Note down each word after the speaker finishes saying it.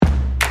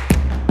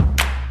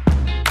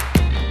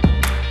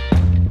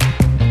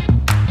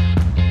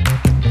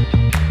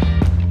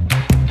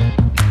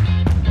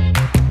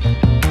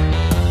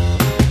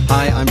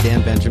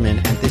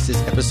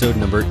episode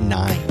number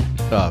 9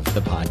 of the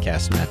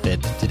podcast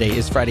method. Today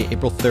is Friday,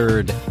 April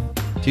 3rd,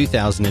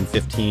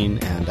 2015,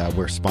 and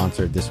we're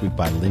sponsored this week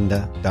by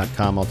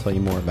lynda.com. I'll tell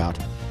you more about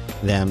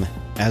them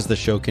as the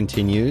show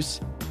continues.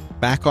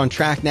 Back on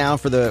track now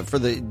for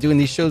the doing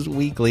these shows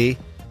weekly.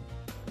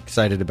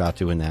 Excited about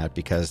doing that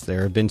because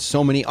there have been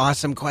so many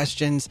awesome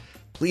questions.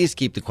 Please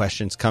keep the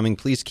questions coming.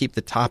 Please keep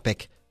the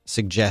topic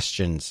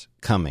suggestions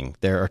coming.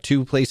 There are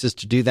 2 places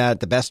to do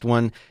that. The best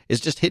one is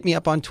just hit me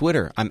up on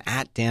Twitter. I'm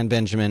at Dan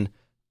Benjamin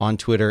on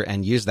Twitter,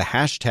 and use the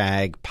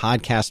hashtag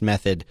podcast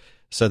method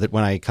so that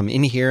when I come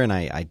in here and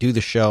I do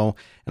the show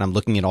and I'm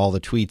looking at all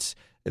the tweets,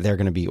 they're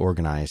going to be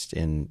organized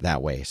in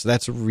that way. So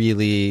that's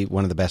really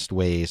one of the best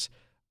ways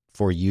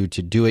for you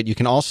to do it. You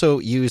can also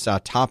use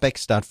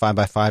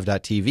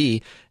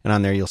topics.5by5.tv, and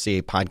on there you'll see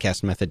a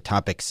podcast method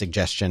topic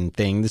suggestion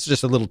thing. This is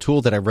just a little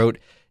tool that I wrote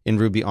in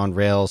Ruby on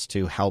Rails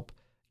to help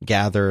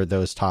gather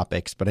those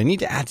topics, but I need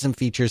to add some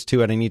features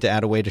to it. I need to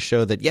add a way to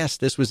show that, yes,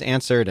 this was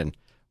answered and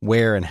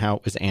where and how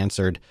it was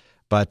answered.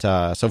 But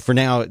so for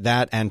now,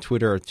 that and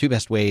Twitter are 2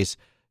 best ways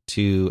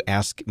to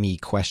ask me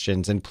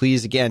questions. And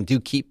please, again, do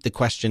keep the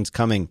questions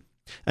coming.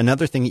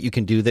 Another thing that you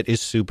can do that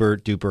is super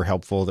duper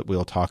helpful that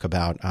we'll talk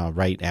about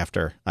right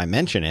after I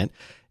mention it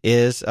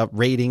is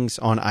ratings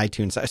on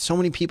iTunes. So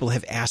many people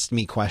have asked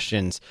me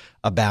questions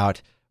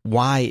about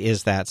why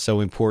is that so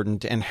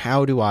important and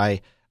how do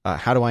I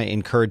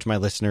encourage my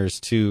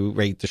listeners to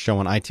rate the show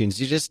on iTunes?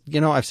 You just,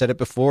 I've said it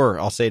before.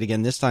 I'll say it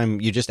again this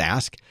time. You just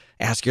ask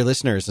your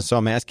listeners. And so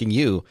I'm asking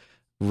you,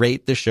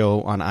 rate the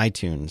show on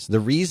iTunes. The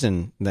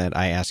reason that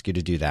I ask you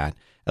to do that,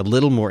 a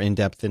little more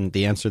in-depth than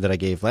the answer that I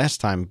gave last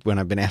time when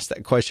I've been asked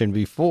that question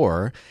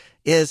before,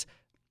 is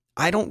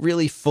I don't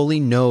really fully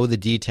know the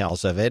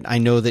details of it. I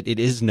know that it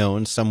is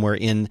known somewhere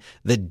in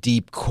the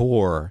deep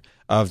core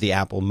of the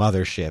Apple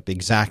mothership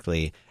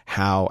exactly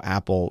how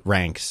Apple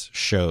ranks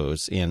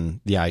shows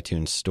in the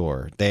iTunes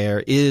store.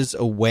 There is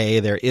a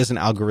way, there is an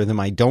algorithm.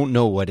 I don't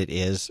know what it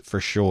is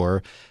for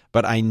sure,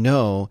 but I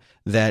know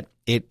that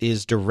it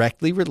is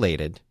directly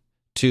related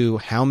to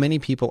how many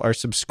people are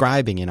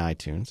subscribing in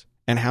iTunes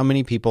and how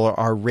many people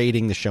are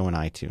rating the show in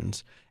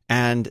iTunes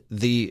and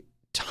the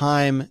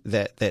time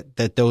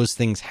that those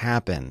things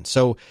happen.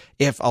 So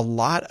if a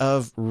lot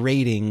of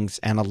ratings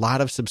and a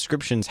lot of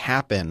subscriptions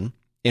happen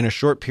in a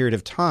short period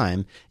of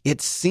time, it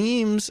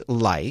seems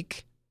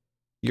like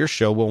your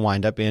show will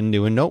wind up in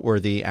new and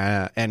noteworthy.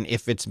 And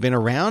if it's been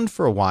around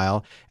for a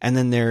while and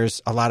then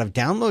there's a lot of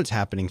downloads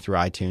happening through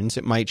iTunes,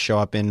 it might show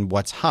up in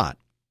what's hot.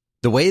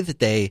 The way that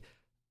they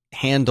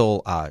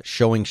handle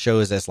showing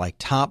shows as like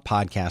top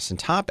podcasts and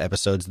top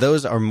episodes,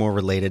 those are more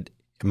related,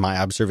 in my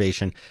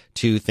observation,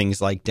 to things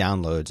like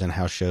downloads and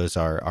how shows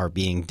are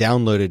being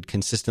downloaded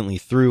consistently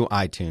through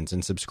iTunes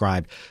and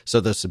subscribed. So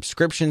the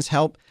subscriptions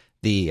help.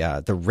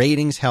 The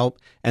ratings help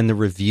and the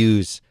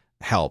reviews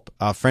help.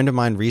 A friend of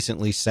mine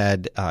recently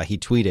said, he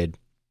tweeted,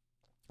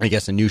 I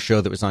guess a new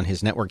show that was on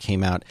his network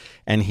came out,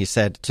 and he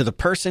said, to the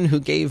person who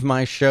gave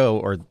my show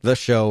or the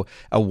show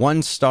a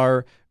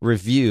 1-star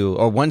review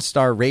or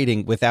 1-star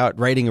rating without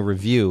writing a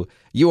review,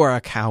 you are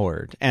a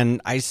coward. And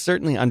I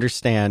certainly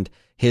understand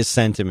his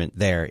sentiment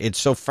there. It's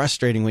so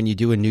frustrating when you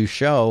do a new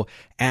show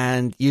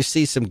and you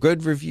see some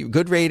good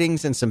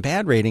ratings and some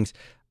bad ratings.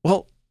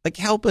 Well,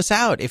 help us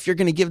out. If you're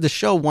going to give the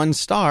show 1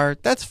 star,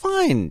 that's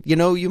fine.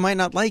 You might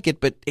not like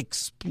it, but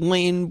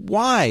explain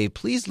why.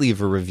 Please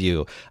leave a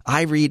review.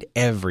 I read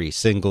every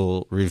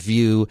single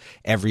review,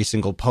 every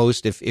single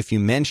post. If you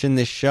mention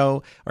this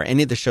show or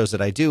any of the shows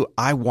that I do,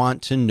 I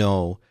want to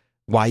know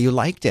why you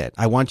liked it.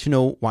 I want to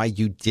know why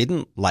you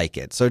didn't like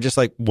it. So just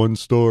 1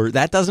 star,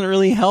 that doesn't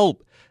really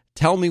help.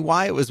 Tell me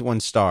why it was 1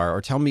 star, or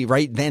tell me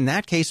right then. In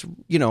that case,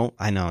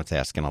 I know it's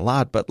asking a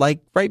lot, but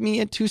write me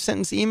a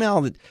 2-sentence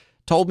email that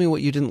told me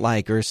what you didn't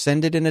like, or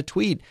send it in a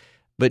tweet,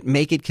 but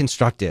make it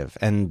constructive.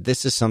 And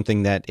this is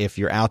something that if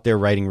you're out there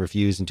writing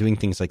reviews and doing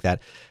things like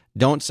that,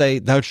 don't say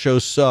that show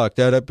sucked,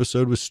 that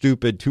episode was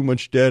stupid, too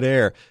much dead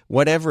air.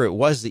 Whatever it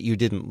was that you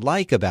didn't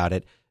like about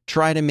it,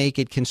 try to make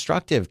it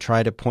constructive.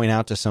 Try to point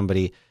out to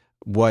somebody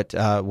what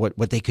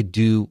they could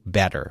do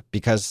better.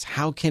 Because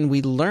how can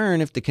we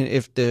learn if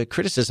the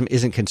criticism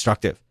isn't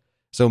constructive?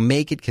 So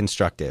make it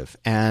constructive.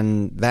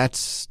 And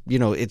that's,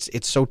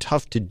 it's so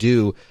tough to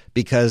do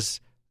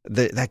because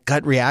that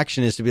gut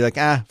reaction is to be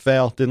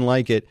fail, didn't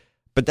like it.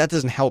 But that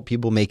doesn't help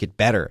people make it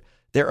better.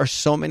 There are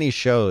so many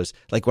shows,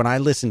 when I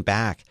listen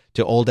back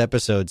to old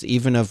episodes,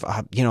 even of,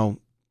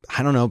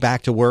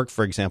 Back to Work,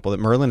 for example, that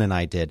Merlin and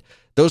I did.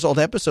 Those old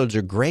episodes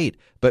are great.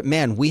 But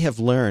man, we have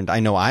learned, I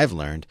know I've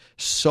learned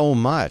so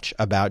much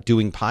about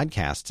doing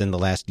podcasts in the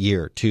last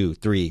year, 2,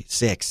 3,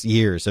 6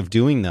 years of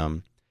doing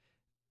them,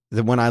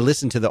 that when I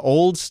listen to the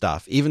old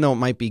stuff, even though it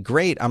might be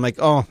great, I'm like,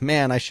 oh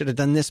man, I should have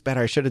done this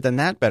better. I should have done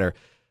that better.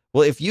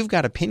 Well, if you've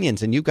got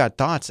opinions and you've got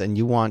thoughts and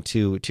you want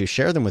to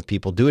share them with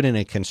people, do it in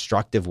a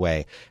constructive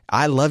way.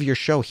 I love your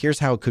show. Here's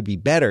how it could be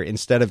better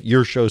instead of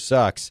your show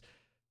sucks.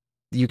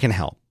 You can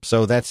help.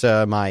 So that's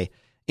my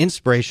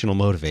inspirational,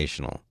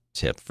 motivational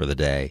tip for the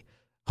day.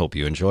 Hope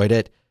you enjoyed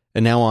it.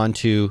 And now on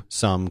to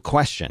some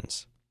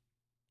questions.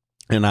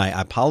 And I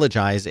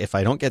apologize if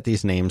I don't get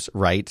these names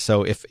right.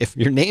 So if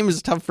your name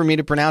is tough for me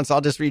to pronounce,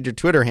 I'll just read your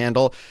Twitter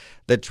handle.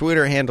 The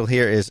Twitter handle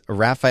here is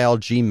Raphael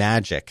G.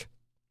 Magic.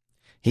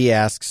 He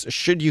asks,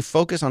 should you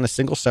focus on a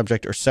single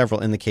subject or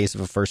several in the case of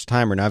a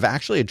first-timer? Now, I've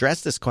actually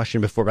addressed this question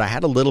before, but I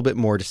had a little bit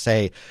more to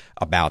say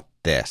about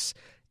this.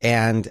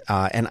 And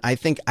I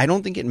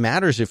don't think it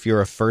matters if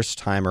you're a first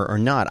timer or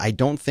not. I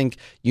don't think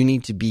you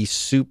need to be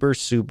super,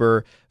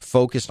 super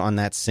focused on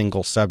that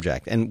single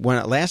subject. And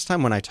last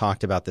time when I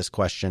talked about this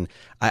question,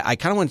 I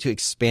kind of wanted to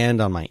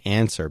expand on my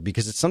answer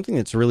because it's something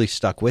that's really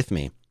stuck with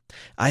me.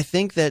 I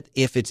think that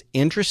if it's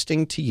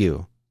interesting to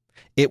you,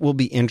 it will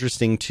be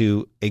interesting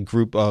to a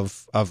group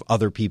of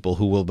other people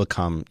who will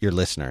become your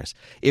listeners.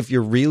 If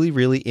you're really,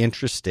 really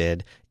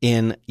interested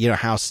in,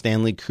 how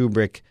Stanley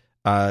Kubrick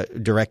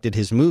directed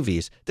his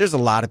movies, there's a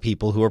lot of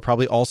people who are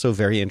probably also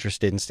very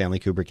interested in Stanley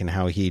Kubrick and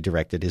how he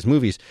directed his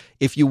movies.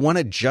 If you want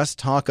to just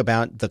talk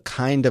about the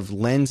kind of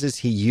lenses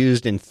he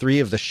used in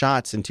 3 of the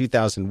shots in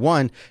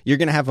 2001, you're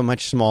going to have a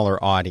much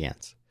smaller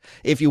audience.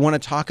 If you want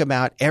to talk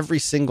about every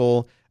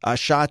single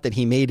shot that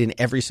he made in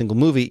every single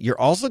movie, you're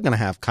also going to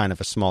have kind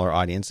of a smaller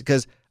audience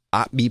because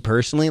me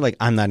personally,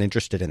 I'm not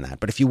interested in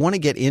that. But if you want to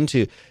get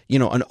into,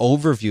 an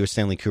overview of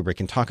Stanley Kubrick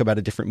and talk about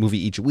a different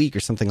movie each week or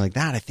something like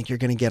that, I think you're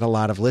going to get a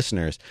lot of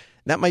listeners.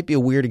 That might be a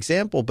weird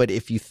example, but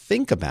if you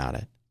think about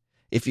it,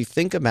 if you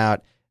think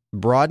about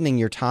broadening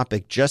your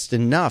topic just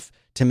enough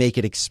to make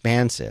it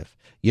expansive,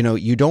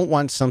 you don't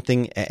want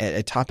something,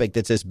 a topic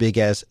that's as big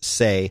as,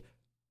 say,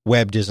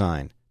 web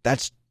design.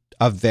 That's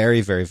a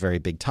very, very, very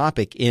big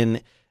topic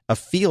in a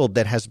field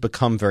that has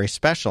become very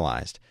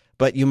specialized.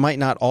 But you might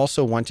not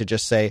also want to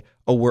just say,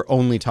 oh, we're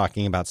only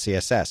talking about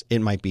CSS. It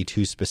might be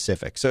too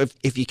specific. So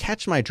if you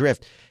catch my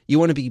drift, you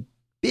want to be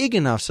big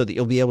enough so that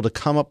you'll be able to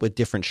come up with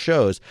different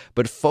shows,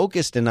 but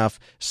focused enough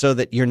so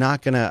that you're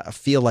not going to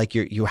feel like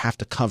you have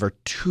to cover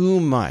too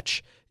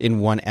much in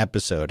one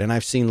episode. And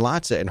I've seen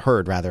lots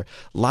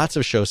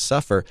of shows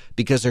suffer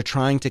because they're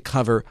trying to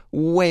cover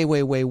way,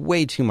 way, way,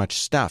 way too much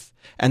stuff.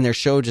 And their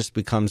show just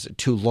becomes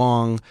too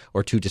long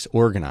or too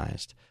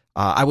disorganized.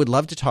 I would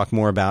love to talk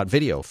more about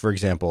video, for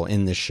example,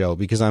 in this show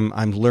because I'm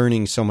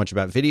learning so much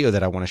about video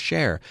that I want to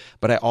share.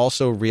 But I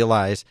also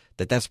realize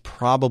that that's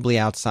probably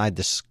outside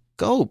the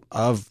scope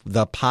of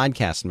the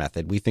podcast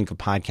method. We think of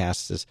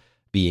podcasts as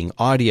being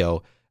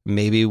audio.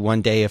 Maybe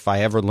one day, if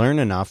I ever learn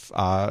enough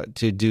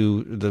to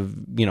do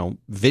the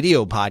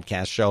video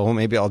podcast show,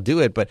 maybe I'll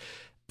do it. But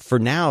for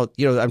now,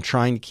 I'm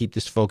trying to keep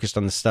this focused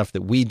on the stuff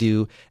that we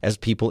do as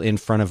people in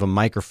front of a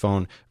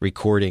microphone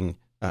recording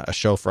a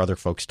show for other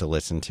folks to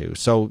listen to.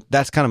 So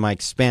that's kind of my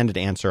expanded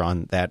answer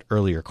on that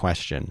earlier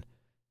question.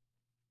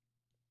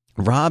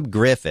 Rob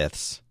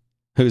Griffiths,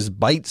 who's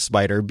Byte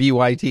Spider,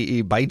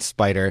 B-Y-T-E, Byte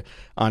Spider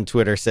on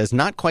Twitter, says,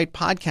 not quite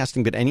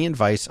podcasting, but any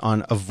advice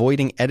on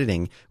avoiding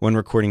editing when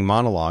recording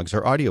monologues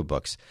or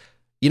audiobooks?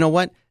 You know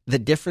what? The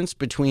difference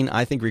between,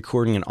 I think,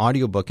 recording an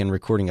audiobook and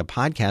recording a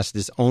podcast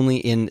is only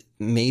in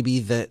maybe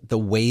the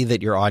way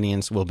that your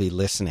audience will be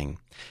listening.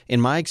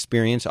 In my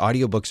experience,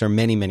 audiobooks are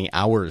many, many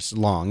hours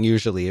long,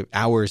 usually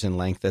hours in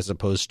length as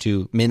opposed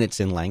to minutes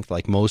in length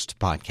like most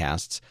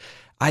podcasts.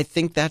 I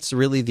think that's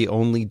really the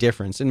only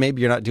difference. And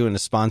maybe you're not doing a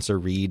sponsor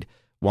read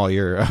while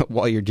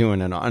you're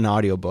doing an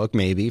audiobook,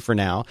 maybe for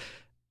now.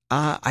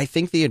 I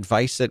think the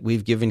advice that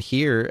we've given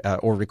here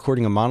or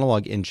recording a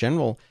monologue in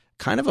general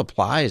kind of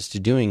applies to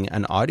doing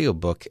an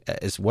audiobook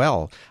as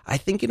well. I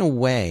think in a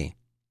way,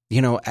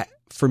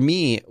 for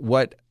me,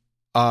 what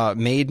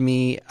made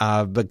me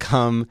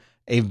become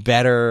a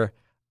better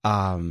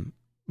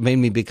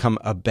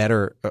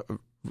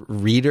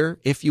reader,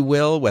 if you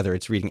will, whether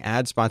it's reading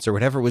ad spots or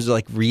whatever, was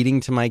like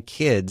reading to my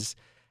kids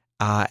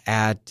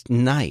at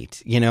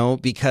night,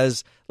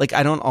 because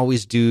I don't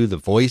always do the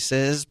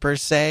voices per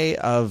se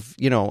of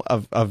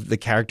the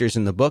characters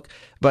in the book,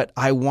 but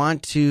I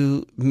want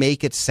to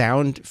make it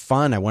sound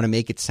fun. I want to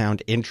make it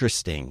sound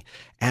interesting.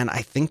 And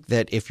I think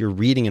that if you're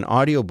reading an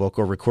audiobook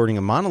or recording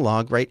a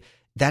monologue, right,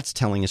 that's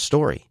telling a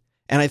story.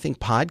 And I think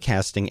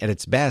podcasting at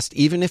its best,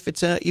 even if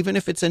it's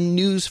a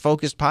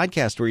news-focused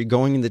podcast where you're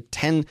going into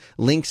 10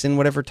 links in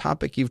whatever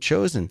topic you've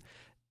chosen,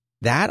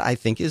 that I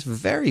think is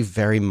very,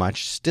 very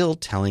much still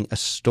telling a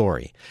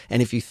story.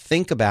 And if you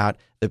think about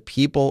the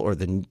people or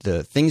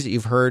the things that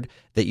you've heard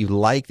that you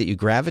like, that you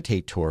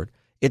gravitate toward,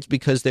 it's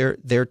because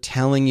they're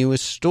telling you a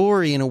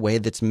story in a way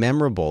that's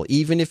memorable,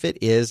 even if it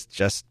is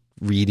just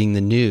reading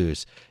the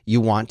news. You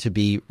want to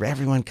be,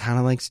 everyone kind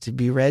of likes to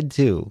be read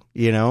to,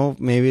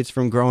 maybe it's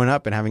from growing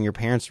up and having your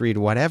parents read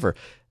whatever,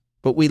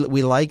 but we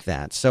like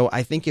that. So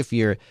I think if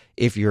you're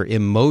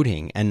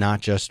emoting and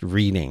not just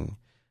reading,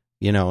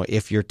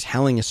 if you're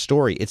telling a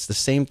story, it's the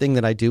same thing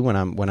that I do when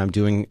I'm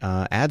doing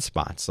ad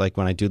spots, like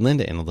when I do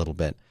Linda in a little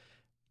bit.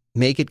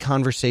 Make it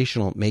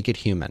conversational, make it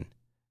human.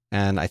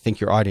 And I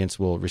think your audience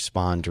will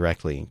respond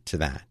directly to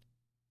that.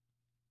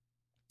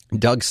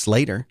 Doug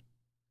Slater,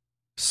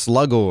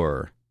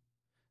 Slugor,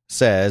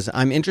 says,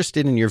 I'm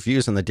interested in your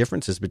views on the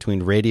differences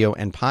between radio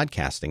and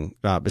podcasting,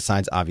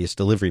 besides obvious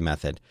delivery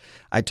method.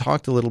 I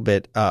talked a little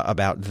bit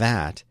about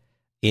that.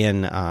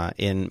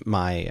 in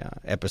my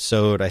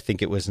episode, I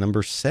think it was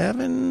number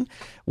 7,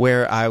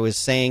 where I was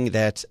saying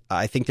that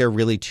I think there are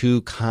really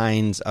two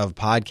kinds of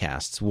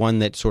podcasts. One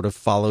that sort of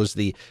follows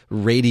the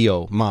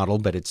radio model,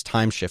 but it's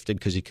time shifted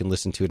because you can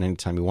listen to it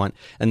anytime you want.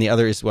 And the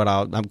other is what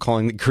I'm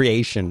calling the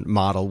creation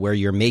model, where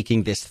you're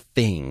making this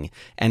thing,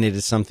 and it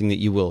is something that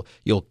you'll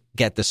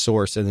get the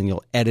source, and then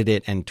you'll edit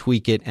it and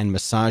tweak it and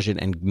massage it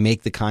and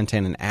make the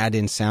content and add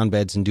in sound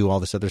beds and do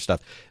all this other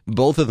stuff.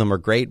 Both of them are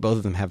great. Both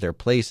of them have their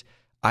place.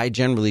 I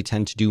generally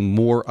tend to do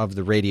more of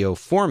the radio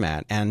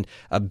format. And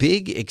a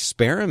big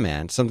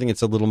experiment, something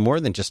that's a little more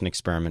than just an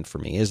experiment for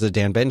me, is the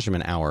Dan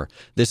Benjamin Hour.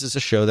 This is a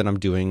show that I'm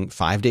doing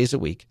 5 days a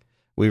week.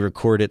 We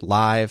record it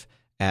live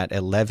at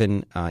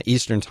 11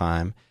 Eastern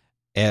Time,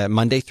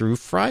 Monday through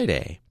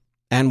Friday.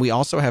 And we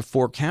also have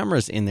 4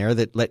 cameras in there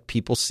that let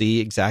people see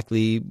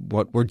exactly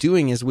what we're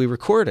doing as we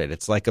record it.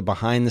 It's like a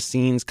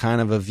behind-the-scenes kind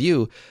of a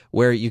view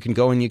where you can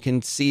go and you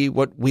can see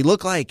what we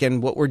look like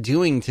and what we're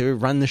doing to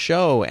run the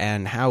show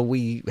and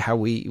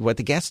what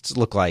the guests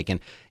look like. And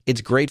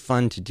it's great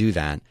fun to do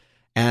that.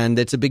 And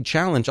it's a big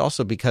challenge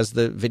also because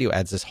the video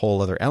adds this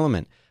whole other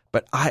element.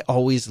 But I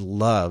always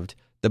loved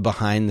the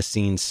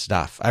behind-the-scenes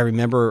stuff. I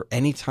remember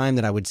any time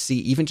that I would see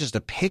even just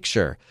a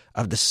picture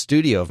of the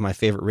studio of my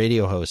favorite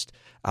radio host,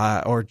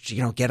 or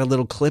get a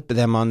little clip of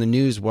them on the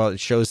news while it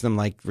shows them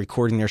like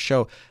recording their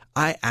show.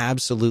 I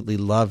absolutely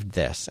loved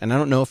this. And I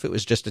don't know if it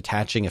was just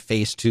attaching a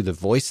face to the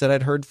voice that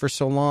I'd heard for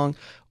so long,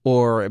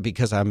 or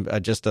because I'm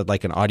just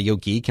like an audio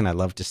geek and I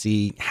love to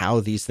see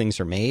how these things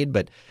are made.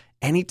 But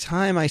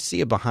anytime I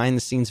see a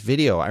behind-the-scenes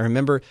video, I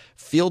remember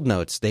Field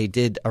Notes. They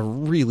did a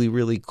really,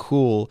 really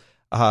cool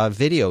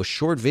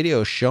short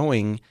video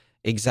showing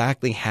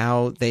exactly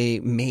how they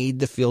made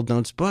the Field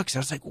Notes books. I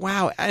was like,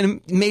 wow,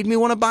 and it made me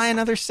want to buy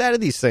another set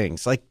of these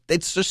things. Like,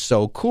 it's just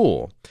so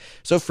cool.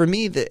 So for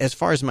me, as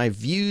far as my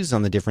views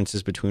on the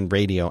differences between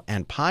radio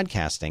and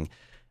podcasting,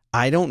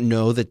 I don't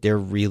know that there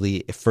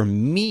really, for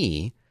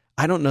me,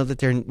 I don't know that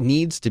there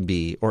needs to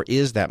be or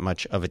is that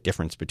much of a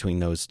difference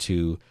between those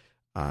two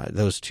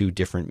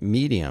different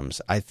mediums.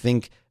 I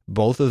think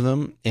both of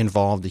them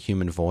involve the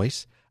human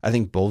voice. I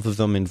think both of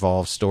them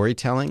involve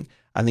storytelling.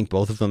 I think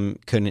both of them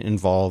can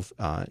involve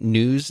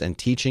news and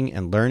teaching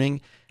and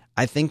learning.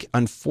 I think,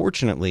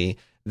 unfortunately,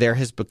 there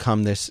has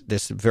become this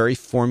very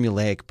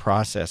formulaic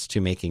process to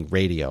making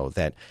radio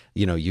that,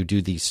 you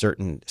do these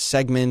certain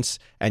segments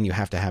and you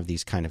have to have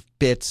these kind of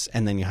bits,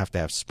 and then you have to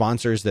have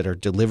sponsors that are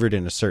delivered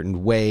in a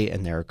certain way,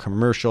 and there are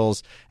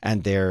commercials,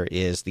 and there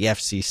is the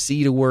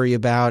FCC to worry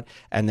about,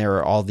 and there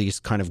are all these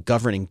kind of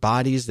governing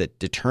bodies that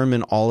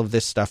determine all of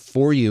this stuff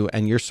for you,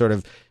 and you're sort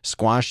of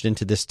squashed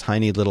into this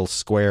tiny little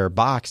square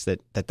box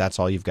that's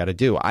all you've got to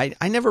do. I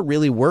never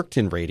really worked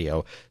in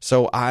radio,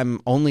 so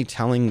I'm only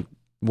telling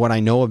what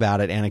I know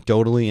about it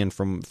anecdotally and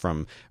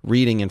from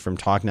reading and from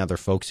talking to other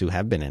folks who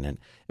have been in it.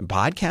 In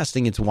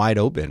podcasting, it's wide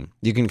open.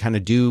 You can kind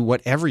of do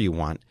whatever you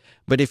want.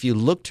 But if you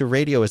look to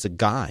radio as a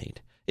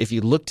guide, if you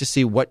look to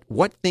see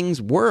what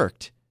things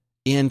worked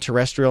in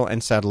terrestrial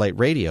and satellite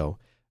radio,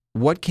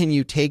 what can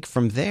you take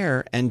from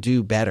there and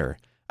do better?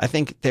 I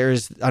think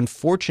there's,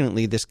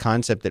 unfortunately, this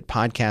concept that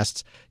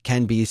podcasts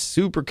can be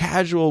super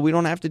casual. We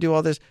don't have to do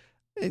all this.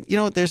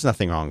 There's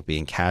nothing wrong with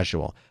being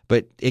casual,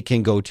 but it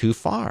can go too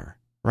far.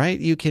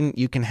 Right? You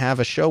can have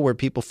a show where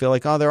people feel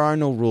like, oh, there are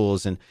no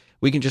rules and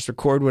we can just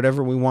record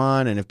whatever we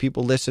want. And if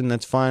people listen,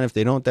 that's fine. If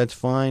they don't, that's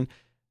fine.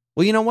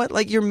 Well, you know what?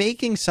 Like, you're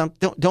making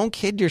something. Don't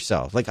kid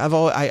yourself. Like,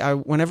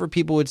 whenever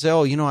people would say,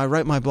 oh, I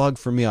write my blog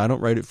for me, I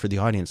don't write it for the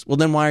audience. Well,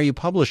 then why are you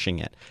publishing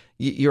it?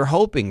 You're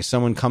hoping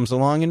someone comes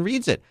along and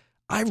reads it.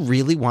 I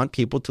really want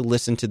people to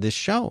listen to this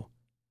show.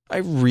 I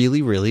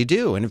really, really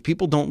do. And if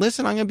people don't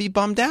listen, I'm going to be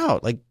bummed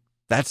out. Like,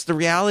 that's the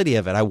reality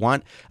of it.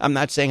 I'm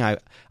not saying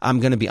I'm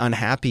going to be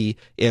unhappy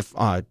if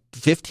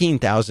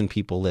 15,000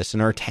 people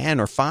listen, or 10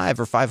 or 5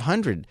 or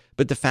 500.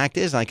 But the fact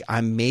is, like,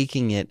 I'm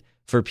making it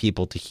for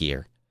people to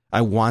hear.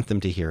 I want them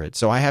to hear it.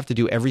 So I have to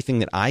do everything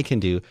that I can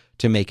do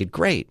to make it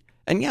great.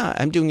 And yeah,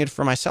 I'm doing it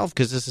for myself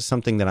because this is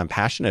something that I'm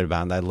passionate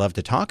about and I love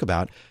to talk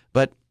about.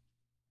 But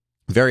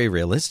very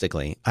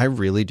realistically, I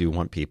really do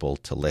want people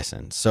to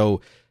listen. So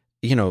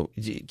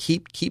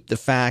keep the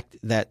fact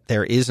that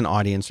there is an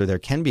audience, or there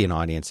can be an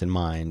audience, in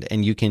mind,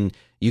 and you can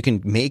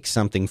make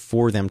something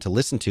for them to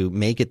listen to.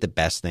 Make it the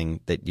best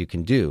thing that you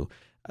can do.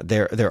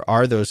 There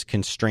are those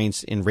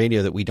constraints in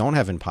radio that we don't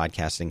have in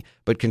podcasting,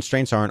 but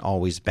constraints aren't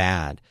always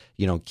bad.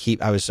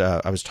 I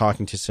was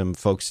talking to some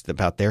folks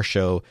about their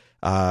show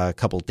a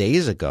couple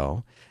days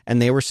ago,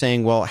 and they were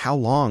saying, well, how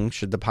long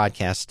should the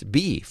podcast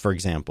be, for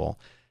example?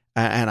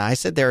 And I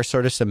said there are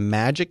sort of some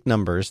magic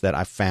numbers that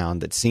I've found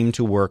that seem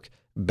to work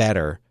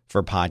better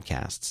for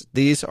podcasts.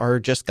 These are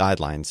just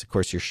guidelines. Of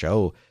course, your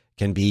show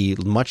can be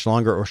much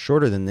longer or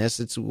shorter than this.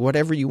 It's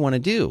whatever you want to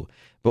do.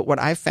 But what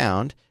I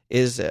found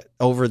is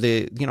over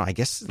the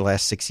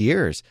last 6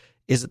 years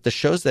is that the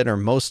shows that are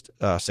most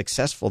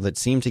successful, that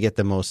seem to get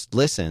the most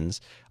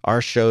listens,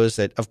 are shows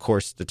that, of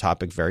course, the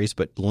topic varies,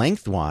 but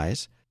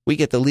lengthwise, we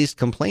get the least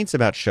complaints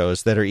about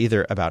shows that are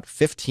either about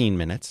 15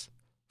 minutes,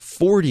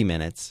 40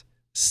 minutes,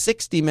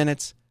 60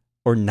 minutes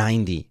or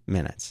 90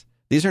 minutes.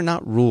 These are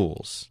not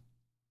rules.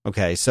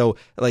 Okay, so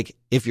like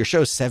if your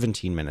show's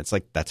 17 minutes,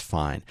 like that's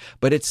fine.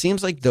 But it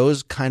seems like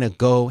those kind of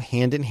go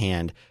hand in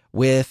hand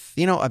with,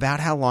 about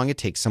how long it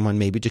takes someone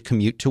maybe to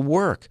commute to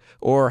work,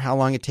 or how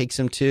long it takes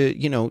them to,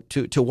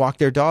 to walk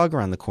their dog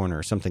around the corner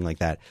or something like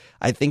that.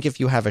 I think if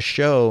you have a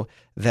show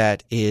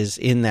that is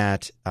in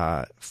that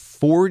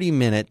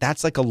 40-minute,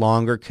 that's like a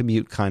longer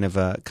commute kind of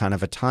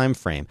a time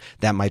frame.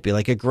 That might be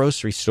like a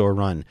grocery store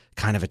run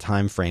kind of a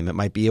time frame. It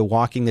might be a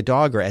walking the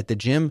dog or at the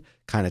gym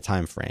kind of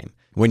time frame.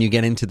 When you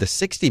get into the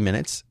 60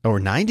 minutes or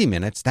 90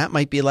 minutes, that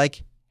might be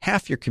like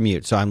half your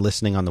commute. So I'm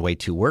listening on the way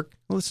to work,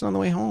 I listen on the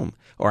way home,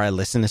 or I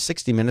listen to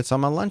 60 minutes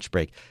on my lunch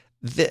break.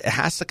 It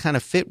has to kind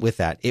of fit with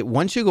that.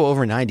 Once you go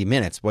over 90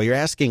 minutes, well, you're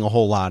asking a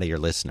whole lot of your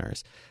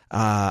listeners.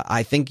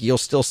 I think you'll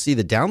still see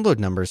the download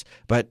numbers,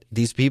 but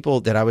these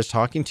people that I was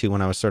talking to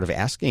when I was sort of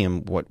asking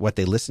them what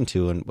they listen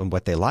to and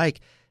what they like,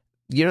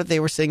 they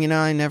were saying,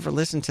 I never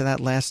listened to that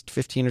last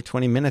 15 or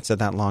 20 minutes of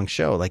that long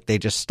show. Like they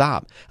just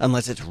stop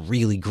unless it's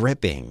really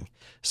gripping.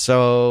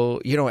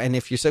 So, and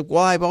if you say,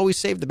 well, I've always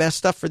saved the best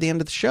stuff for the end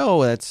of the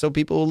show, that's so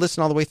people will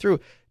listen all the way through.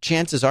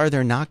 Chances are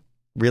they're not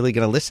really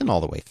going to listen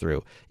all the way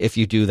through if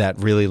you do that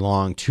really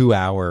long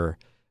 2-hour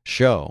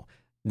show.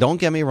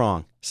 Don't get me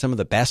wrong. Some of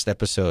the best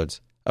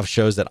episodes of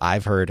shows that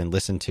I've heard and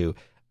listened to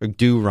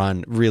do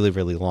run really,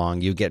 really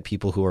long. You get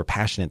people who are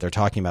passionate. They're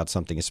talking about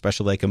something,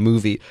 especially like a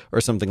movie or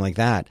something like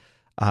that.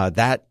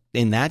 That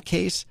in that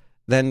case,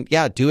 then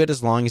yeah, do it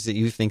as long as that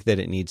you think that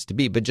it needs to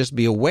be. But just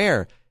be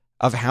aware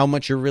of how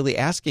much you're really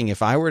asking.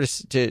 If I were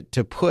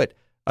to put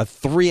a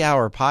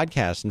 3-hour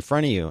podcast in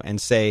front of you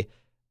and say,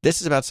 this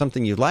is about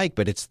something you like,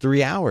 but it's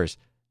 3 hours,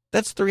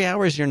 that's 3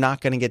 hours you're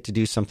not going to get to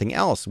do something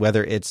else,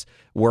 whether it's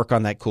work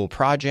on that cool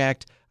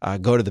project,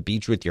 go to the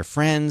beach with your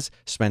friends,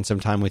 spend some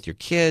time with your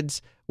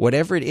kids,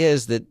 whatever it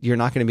is that you're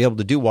not going to be able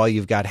to do while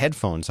you've got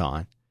headphones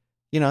on.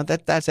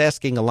 That's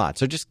asking a lot.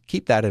 So just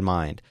keep that in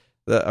mind.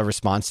 A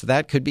response to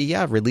that could be,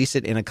 release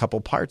it in a couple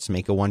parts,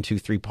 make a 1, 2,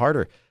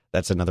 3-parter.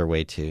 That's another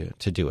way to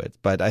do it.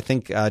 But I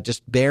think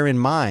just bear in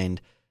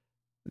mind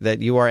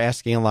that you are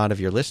asking a lot of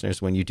your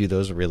listeners when you do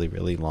those really,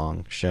 really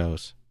long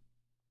shows.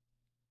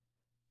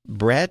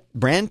 Brent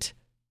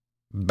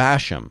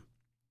Basham,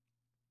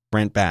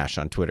 Brent Bash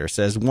on Twitter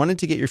says, wanted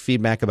to get your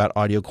feedback about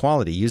audio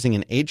quality. Using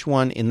an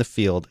H1 in the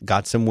field,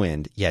 got some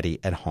wind, Yeti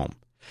at home.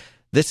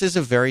 This is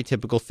a very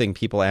typical thing.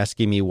 People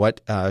asking me,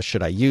 what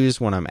should I use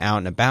when I'm out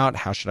and about?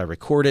 How should I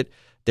record it?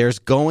 There's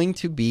going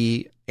to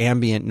be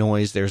ambient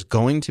noise. There's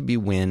going to be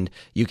wind.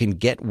 You can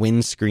get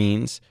wind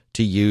screens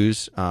to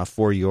use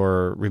for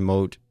your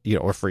remote,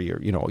 or for your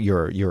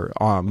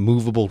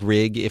movable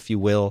rig, if you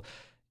will.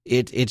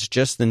 It's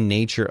just the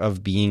nature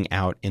of being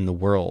out in the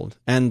world.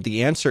 And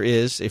the answer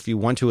is, if you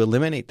want to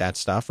eliminate that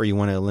stuff, or you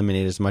want to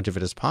eliminate as much of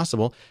it as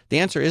possible, the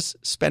answer is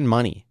spend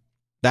money.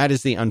 That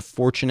is the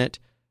unfortunate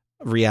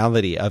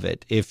reality of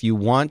it. If you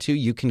want to,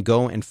 you can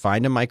go and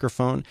find a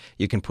microphone.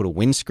 You can put a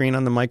windscreen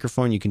on the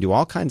microphone. You can do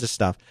all kinds of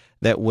stuff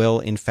that will,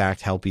 in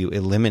fact, help you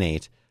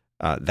eliminate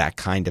that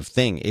kind of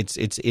thing. It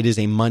is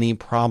a money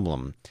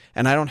problem,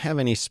 and I don't have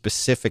any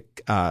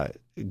specific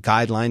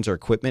guidelines or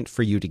equipment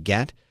for you to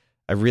get.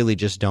 I really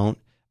just don't.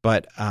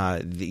 But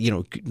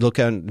look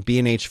on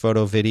B&H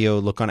Photo Video,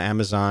 look on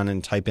Amazon,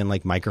 and type in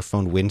like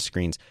microphone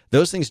windscreens.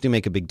 Those things do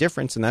make a big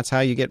difference, and that's how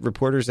you get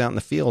reporters out in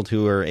the field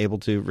who are able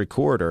to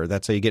record, or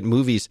that's how you get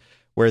movies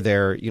where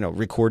they're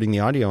recording the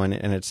audio and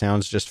it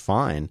sounds just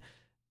fine.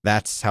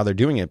 That's how they're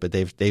doing it, but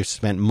they've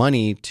spent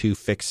money to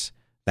fix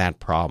that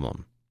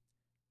problem.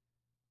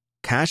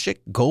 Kashik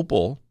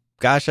Gopal,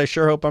 gosh, I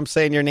sure hope I'm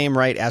saying your name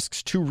right,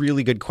 asks 2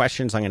 really good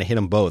questions. I'm going to hit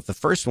them both. The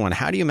first one,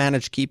 how do you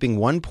manage keeping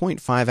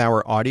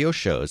 1.5-hour audio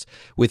shows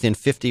within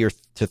 50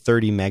 to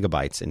 30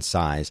 megabytes in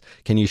size?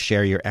 Can you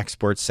share your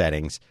export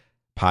settings?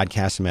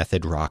 Podcast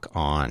method, rock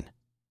on.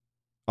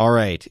 All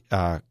right,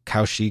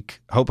 Kaushik,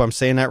 hope I'm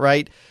saying that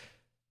right.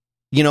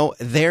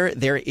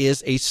 There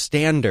is a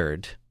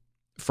standard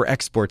for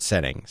export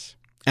settings.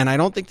 And I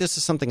don't think this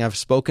is something I've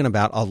spoken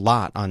about a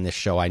lot on this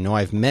show. I know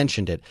I've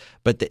mentioned it,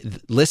 but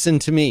listen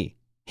to me.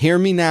 Hear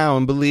me now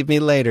and believe me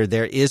later.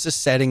 There is a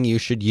setting you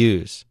should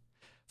use.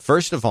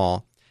 First of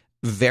all,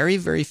 very,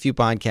 very few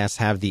podcasts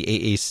have the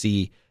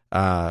AAC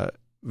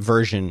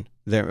version.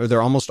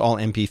 They're almost all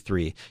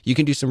MP3. You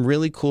can do some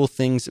really cool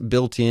things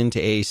built into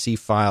AAC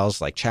files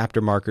like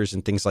chapter markers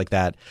and things like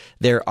that.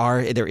 There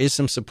is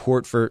some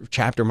support for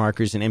chapter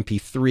markers in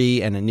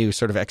MP3 and a new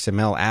sort of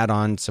XML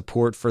add-on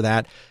support for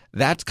that.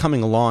 That's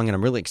coming along, and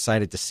I'm really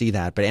excited to see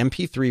that. But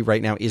MP3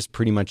 right now is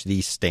pretty much the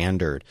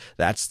standard.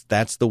 That's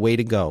the way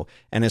to go.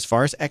 And as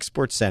far as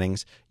export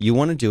settings, you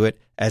want to do it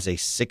as a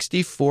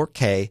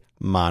 64K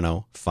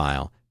mono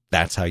file.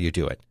 That's how you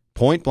do it.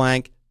 Point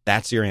blank,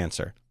 that's your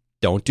answer.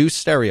 Don't do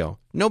stereo.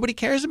 Nobody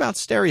cares about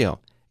stereo.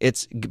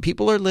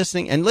 People are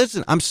listening. And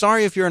listen, I'm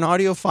sorry if you're an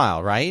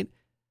audiophile, right?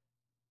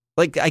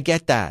 Like, I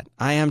get that.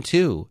 I am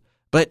too.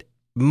 But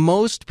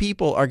most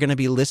people are going to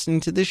be listening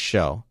to this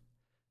show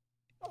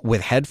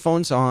with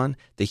headphones on,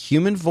 the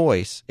human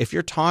voice, if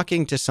you're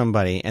talking to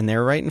somebody and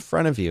they're right in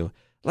front of you,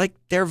 like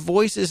their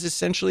voice is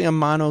essentially a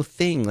mono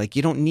thing. Like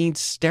you don't need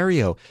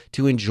stereo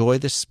to enjoy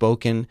the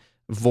spoken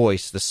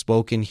voice, the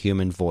spoken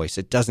human voice.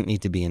 It doesn't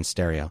need to be in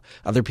stereo.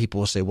 Other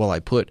people will say, well, I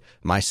put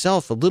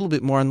myself a little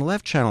bit more on the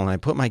left channel and I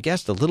put my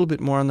guest a little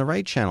bit more on the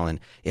right channel, and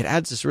it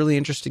adds this really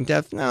interesting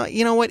depth. No,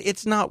 you know what?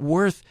 It's not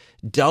worth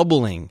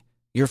doubling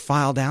your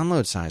file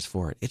download size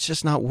for it. It's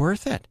just not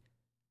worth it.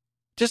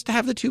 Just to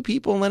have the two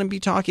people and let them be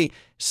talking.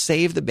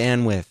 Save the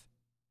bandwidth,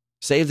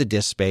 save the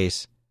disk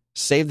space,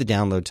 save the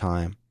download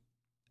time,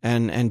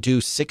 and do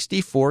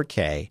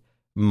 64K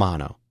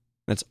mono.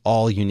 That's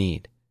all you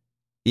need.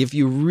 If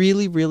you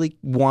really, really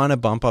want to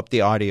bump up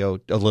the audio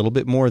a little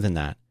bit more than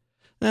that,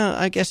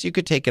 I guess you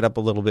could take it up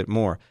a little bit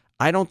more.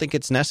 I don't think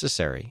it's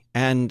necessary.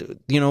 And,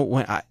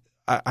 when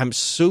I'm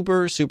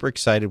super, super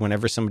excited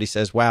whenever somebody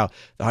says, wow,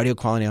 the audio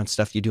quality on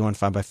stuff you do on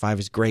 5x5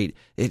 is great.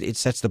 It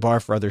sets the bar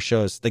for other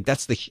shows. Like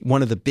that's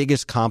one of the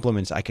biggest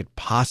compliments I could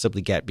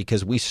possibly get,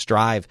 because we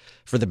strive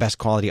for the best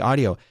quality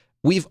audio.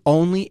 We've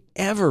only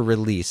ever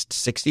released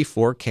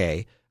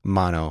 64K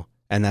mono,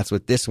 and that's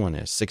what this one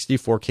is,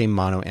 64K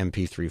mono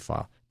MP3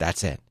 file.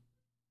 That's it.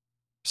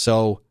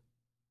 So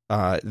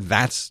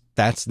that's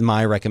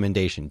my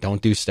recommendation.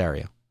 Don't do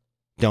stereo.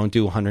 Don't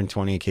do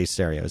 128K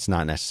stereo. It's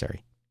not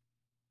necessary.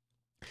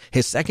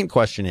 His second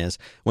question is,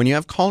 when you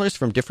have callers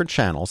from different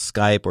channels,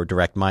 Skype or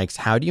direct mics,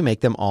 how do you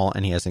make them all,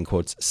 and he has in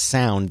quotes,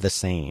 sound the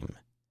same?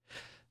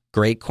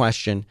 Great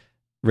question.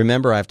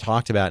 Remember, I've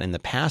talked about in the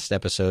past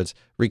episodes,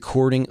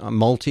 recording a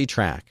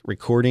multi-track,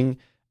 recording.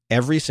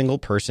 Every single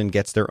person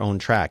gets their own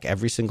track.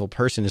 Every single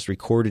person is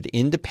recorded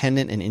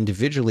independent and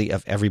individually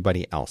of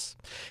everybody else.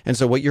 And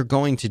so what you're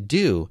going to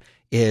do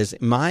is,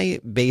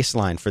 my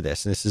baseline for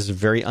this, and this is a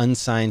very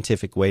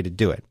unscientific way to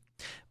do it,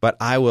 but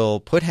I will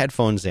put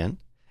headphones in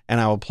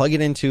and I will plug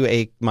it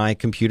into my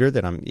computer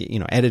that I'm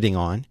editing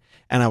on,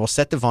 and I will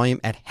set the volume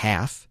at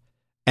half,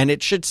 and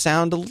it should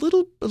sound a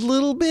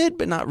little bit,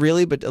 but not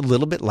really, but a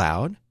little bit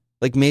loud.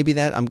 Like maybe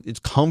it's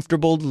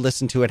comfortable to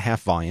listen to at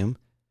half volume.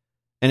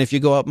 And if you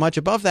go up much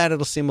above that,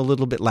 it'll seem a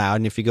little bit loud.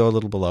 And if you go a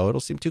little below,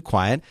 it'll seem too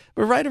quiet.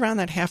 But right around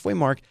that halfway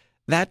mark,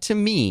 that to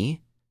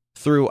me,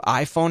 through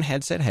iPhone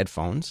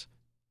headphones,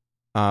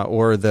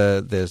 or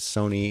the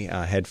Sony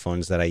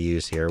headphones that I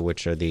use here,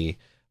 which are the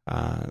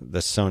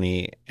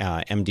Sony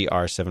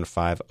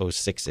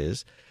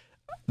MDR7506s,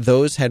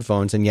 those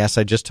headphones, and yes,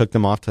 I just took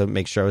them off to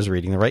make sure I was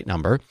reading the right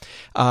number.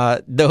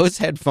 Those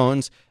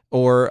headphones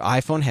or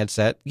iPhone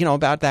headset,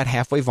 about that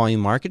halfway volume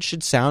mark, it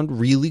should sound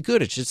really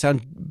good. It should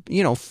sound,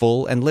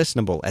 full and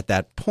listenable at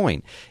that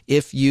point.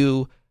 If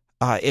you're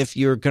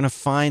going to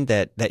find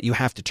that you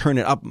have to turn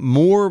it up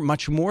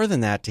much more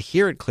than that to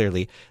hear it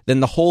clearly, then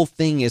the whole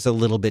thing is a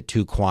little bit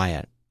too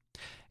quiet.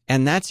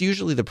 And that's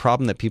usually the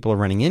problem that people are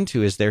running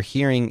into, is they're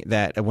hearing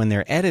that when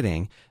they're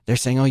editing, they're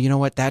saying, oh, you know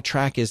what, that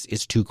track is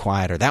too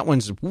quiet, or that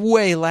one's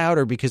way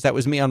louder because that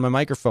was me on my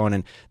microphone,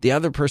 and the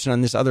other person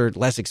on this other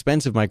less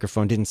expensive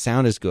microphone didn't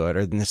sound as good,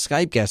 or the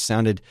Skype guest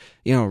sounded,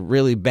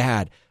 really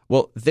bad.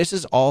 Well, this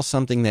is all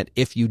something that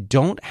if you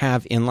don't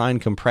have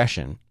inline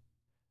compression,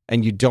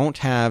 and you don't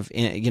have,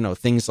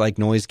 things like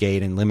noise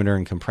gate and limiter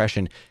and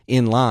compression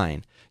in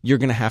line, you're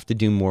going to have to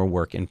do more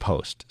work in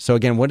post. So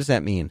again, what does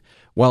that mean?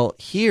 Well,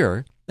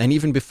 here, and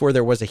even before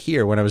there was a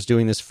here, when I was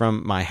doing this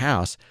from my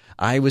house,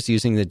 I was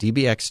using the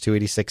DBX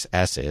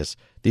 286S's.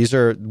 These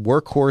are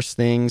workhorse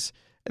things.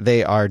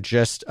 They are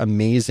just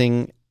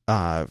amazing.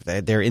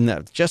 They're in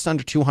the just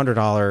under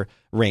 $200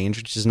 range,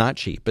 which is not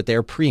cheap, but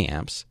they're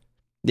preamps.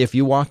 If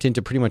you walked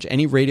into pretty much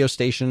any radio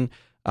station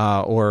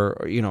or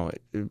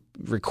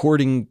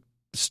recording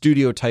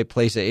studio type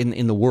place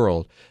in the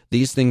world,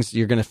 these things,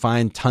 you're going to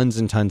find tons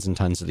and tons and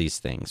tons of these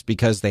things,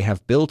 because they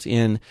have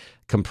built-in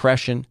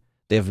compression,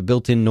 they have a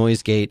built-in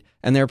noise gate,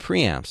 and they're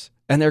preamps,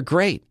 and they're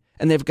great,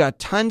 and they've got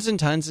tons and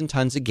tons and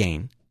tons of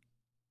gain,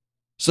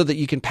 so that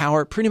you can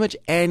power pretty much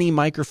any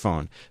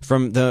microphone,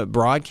 from the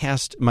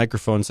broadcast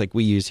microphones like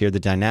we use here. The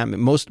dynamic,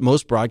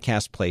 most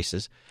broadcast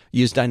places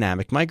use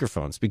dynamic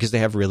microphones because they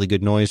have really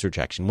good noise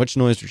rejection. Which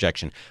noise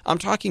rejection? I'm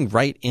talking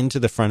right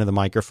into the front of the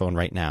microphone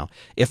right now.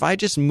 If I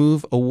just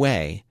move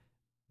away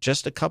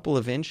just a couple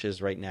of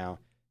inches right now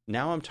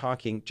I'm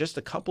talking just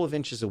a couple of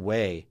inches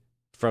away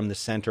from the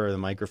center of the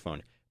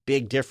microphone.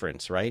 Big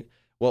difference, right?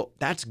 Well,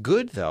 that's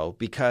good though,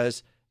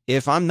 because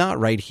if I'm not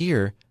right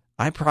here,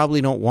 I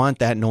probably don't want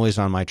that noise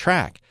on my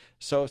track.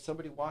 So if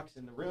somebody walks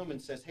in the room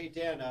and says, hey,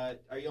 Dan,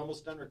 are you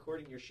almost done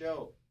recording your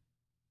show?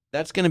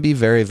 That's going to be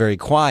very, very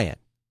quiet.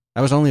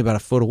 I was only about a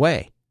foot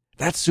away.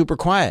 That's super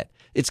quiet.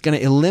 It's going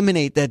to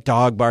eliminate that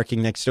dog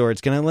barking next door.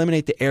 It's going to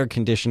eliminate the air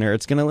conditioner.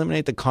 It's going to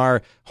eliminate the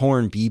car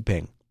horn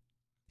beeping.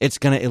 It's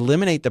going to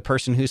eliminate the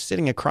person who's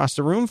sitting across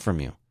the room from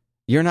you.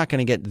 You're not going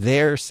to get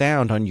their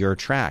sound on your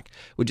track,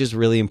 which is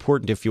really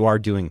important if you are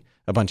doing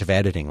a bunch of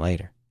editing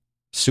later.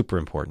 Super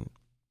important.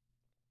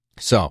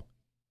 So,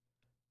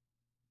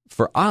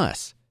 for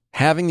us,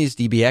 having these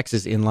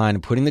DBXs in line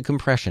and putting the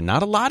compression,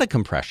 not a lot of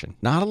compression,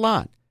 not a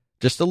lot,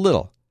 just a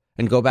little,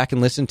 and go back and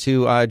listen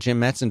to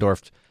Jim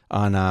Metzendorf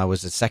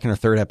was it second or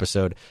third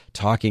episode,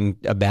 talking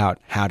about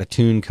how to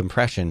tune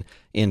compression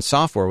in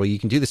software. Well, you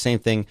can do the same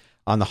thing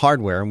on the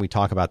hardware, and we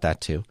talk about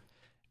that too.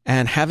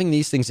 And having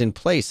these things in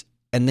place,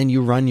 and then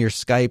you run your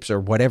Skypes or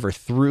whatever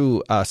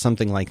through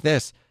something like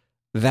this,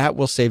 that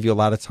will save you a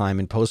lot of time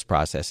in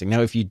post-processing.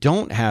 Now, if you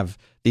don't have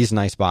these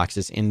nice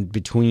boxes in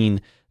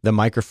between the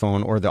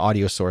microphone or the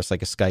audio source,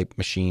 like a Skype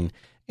machine,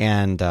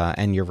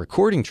 and your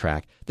recording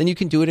track, then you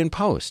can do it in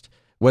post.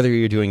 Whether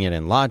you're doing it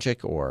in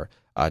Logic or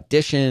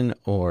Audition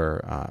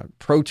or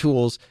Pro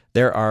Tools,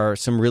 there are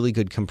some really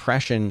good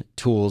compression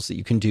tools that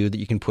you can do that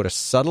you can put a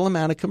subtle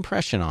amount of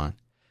compression on,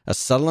 a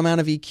subtle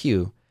amount of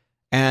EQ,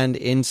 and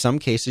in some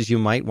cases you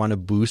might want to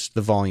boost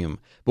the volume.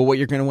 But what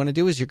you're going to want to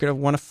do is you're going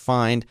to want to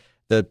find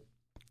the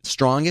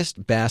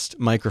strongest, best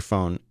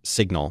microphone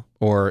signal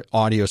or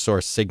audio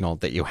source signal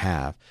that you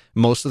have.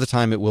 Most of the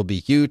time it will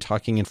be you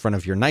talking in front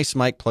of your nice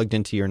mic plugged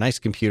into your nice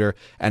computer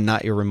and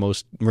not your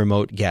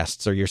remote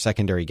guests or your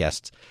secondary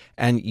guests.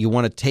 And you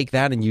want to take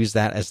that and use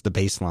that as the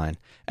baseline.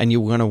 And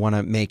you're going to want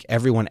to make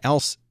everyone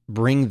else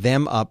bring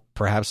them up,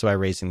 perhaps by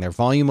raising their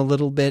volume a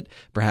little bit,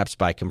 perhaps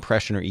by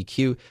compression or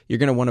EQ. You're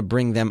going to want to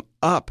bring them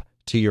up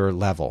to your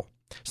level,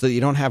 so that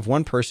you don't have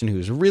one person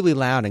who's really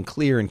loud and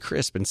clear and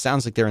crisp and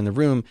sounds like they're in the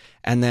room,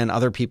 and then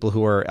other people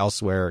who are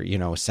elsewhere,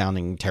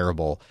 sounding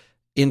terrible.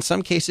 In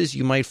some cases,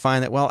 you might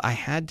find that, well, I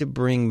had to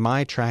bring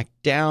my track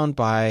down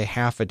by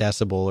half a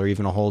decibel or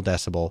even a whole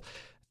decibel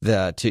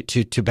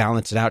to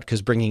balance it out,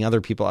 because bringing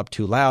other people up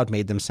too loud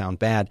made them sound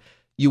bad.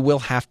 You will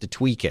have to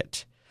tweak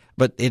it.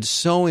 But it's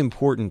so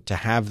important to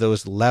have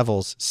those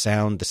levels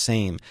sound the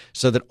same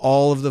so that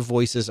all of the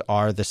voices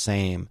are the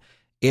same.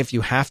 If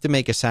you have to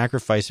make a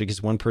sacrifice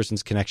because one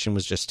person's connection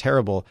was just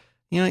terrible,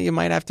 you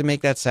might have to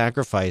make that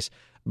sacrifice.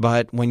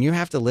 But when you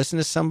have to listen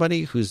to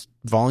somebody whose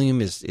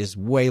volume is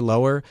way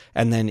lower,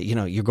 and then,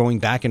 you're going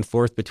back and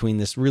forth between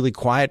this really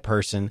quiet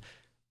person.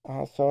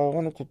 So I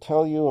wanted to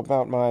tell you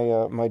about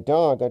my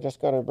dog. I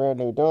just got a brand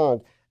new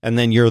dog. And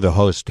then you're the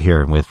host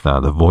here with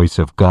the voice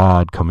of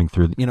God coming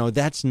through.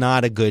 That's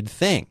not a good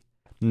thing.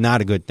 Not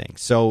a good thing.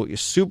 So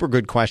super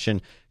good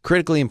question,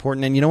 critically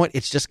important. And you know what?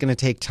 It's just going to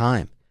take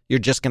time. You're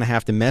just going to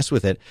have to mess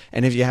with it.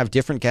 And if you have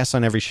different guests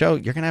on every show,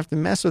 you're going to have to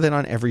mess with it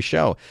on every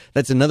show.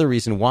 That's another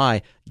reason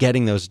why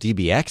getting those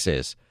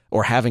DBXs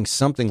or having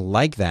something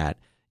like that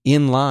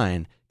in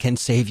line can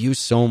save you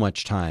so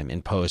much time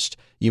in post.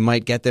 You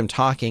might get them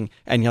talking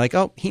and you're like,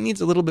 oh, he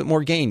needs a little bit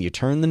more gain. You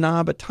turn the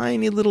knob a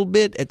tiny little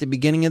bit at the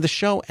beginning of the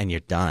show and you're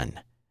done.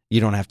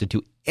 You don't have to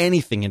do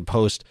anything in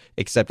post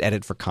except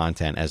edit for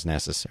content as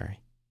necessary.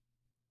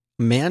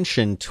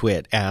 Mansion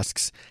Twit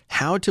asks,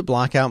 how to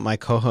block out my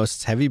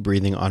co-host's heavy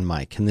breathing on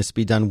mic. Can this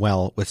be done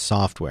well with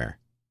software?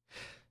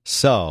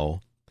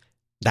 So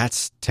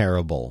that's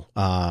terrible.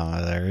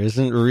 There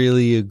isn't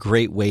really a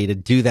great way to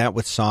do that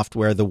with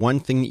software. The one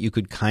thing that you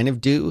could kind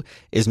of do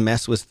is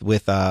mess with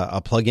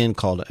a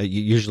plugin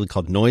usually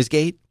called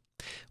NoiseGate,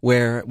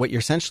 where what you're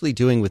essentially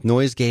doing with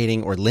noise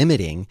gating or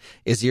limiting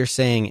is you're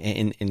saying,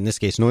 in this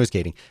case noise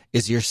gating,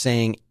 is you're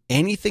saying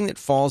anything that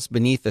falls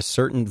beneath a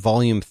certain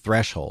volume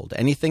threshold,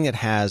 anything that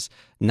has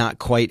not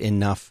quite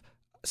enough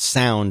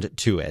sound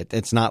to it,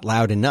 it's not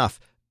loud enough,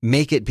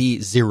 make it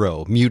be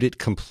zero, mute it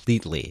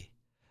completely.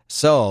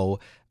 So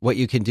what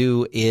you can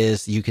do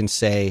is you can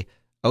say,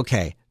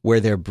 okay, where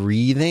they're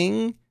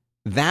breathing,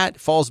 that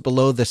falls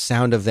below the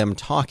sound of them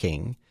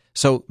talking,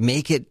 so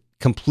make it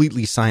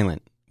completely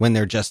silent when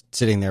they're just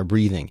sitting there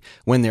breathing.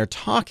 When they're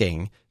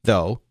talking,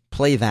 though,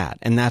 play that.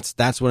 And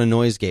that's what a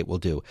noise gate will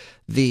do.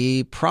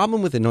 The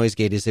problem with a noise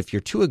gate is if you're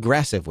too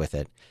aggressive with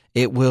it,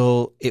 it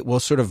will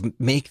sort of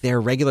make their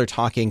regular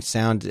talking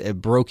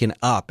sound broken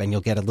up, and you'll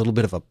get a little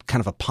bit of a kind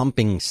of a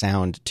pumping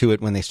sound to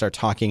it when they start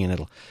talking,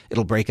 and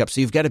it'll break up.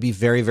 So you've got to be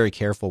very, very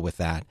careful with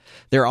that.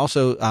 There are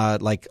also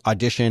like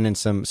Audition and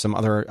some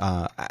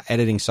other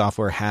editing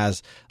software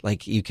has,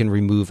 like, you can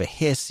remove a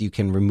hiss, you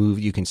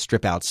can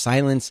strip out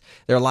silence.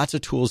 There are lots of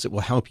tools that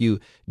will help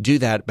you do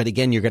that. But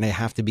again, you're going to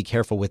have to be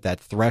careful with that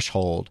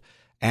threshold.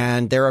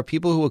 And there are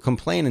people who will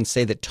complain and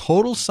say that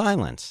total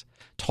silence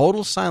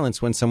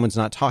when someone's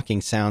not talking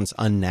sounds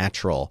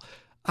unnatural.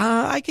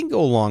 I can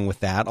go along with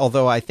that,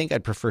 although I think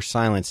I'd prefer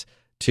silence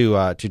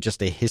to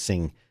just a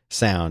hissing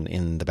sound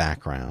in the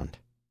background.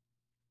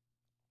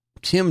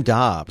 Tim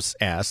Dobbs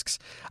asks,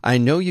 I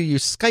know you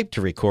use Skype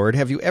to record.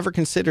 Have you ever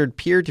considered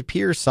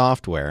peer-to-peer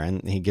software?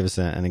 And he gives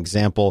an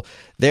example.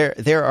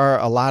 There are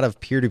a lot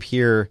of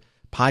peer-to-peer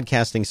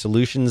podcasting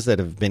solutions that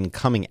have been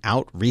coming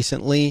out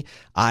recently.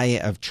 I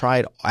have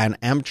tried and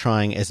am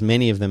trying as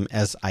many of them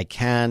as I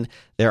can.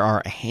 There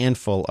are a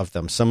handful of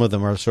them. Some of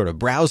them are sort of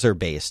browser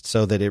based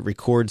so that it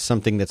records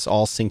something that's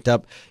all synced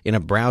up in a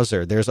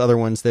browser. There's other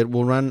ones that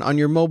will run on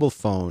your mobile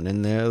phone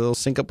and they'll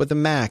sync up with a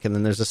Mac, and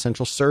then there's a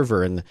central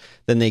server, and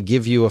then they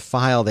give you a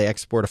file, they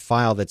export a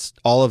file that's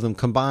all of them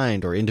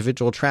combined or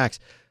individual tracks.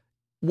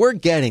 We're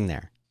getting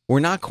there.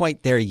 We're not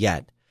quite there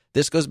yet.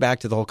 This goes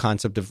back to the whole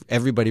concept of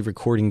everybody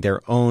recording their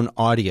own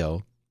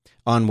audio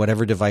on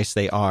whatever device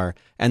they are,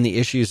 and the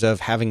issues of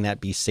having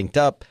that be synced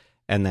up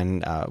and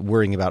then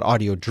worrying about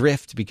audio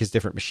drift because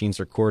different machines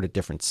record at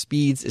different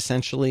speeds,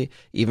 essentially,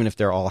 even if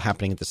they're all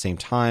happening at the same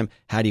time.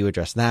 How do you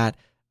address that?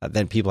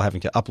 Then people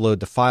having to upload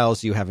the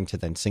files, you having to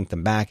then sync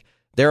them back.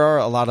 There are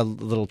a lot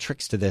of little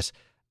tricks to this.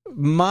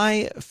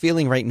 My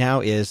feeling right now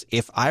is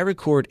if I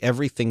record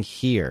everything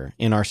here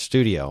in our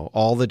studio,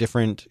 all the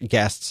different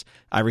guests,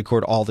 I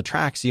record all the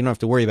tracks, you don't have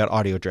to worry about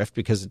audio drift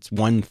because it's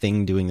one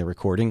thing doing the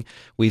recording.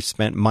 We've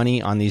spent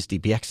money on these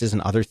DPXs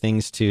and other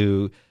things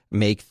to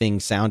make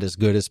things sound as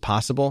good as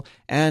possible.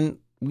 And,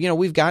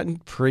 we've gotten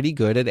pretty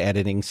good at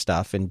editing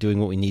stuff and doing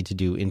what we need to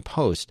do in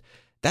post.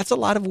 That's a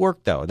lot of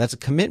work, though. That's a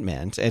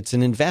commitment. It's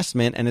an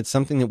investment, and it's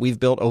something that we've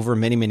built over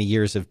many, many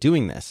years of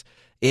doing this.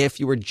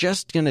 If you were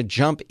just going to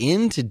jump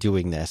into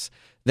doing this,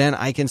 then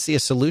I can see a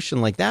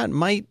solution like that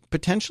might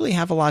potentially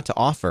have a lot to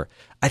offer.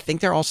 I think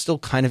they're all still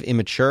kind of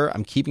immature.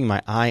 I'm keeping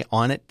my eye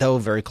on it, though,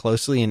 very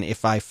closely. And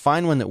if I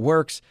find one that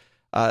works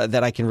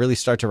that I can really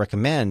start to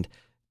recommend,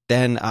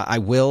 then I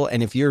will.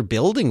 And if you're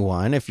building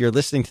one, if you're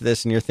listening to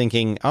this and you're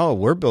thinking, oh,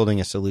 we're building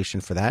a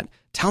solution for that,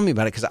 tell me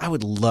about it because I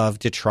would love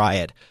to try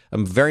it.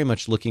 I'm very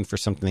much looking for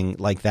something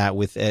like that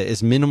with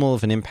as minimal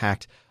of an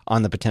impact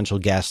on the potential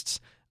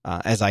guests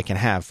as I can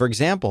have. For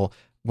example,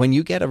 when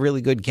you get a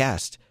really good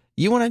guest,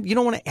 you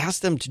don't want to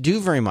ask them to do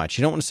very much.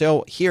 You don't want to say,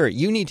 oh, here,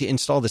 you need to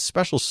install this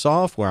special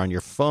software on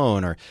your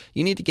phone, or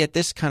you need to get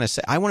this kind of.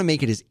 I want to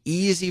make it as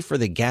easy for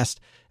the guest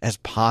as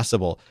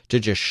possible to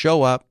just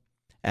show up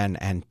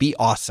and be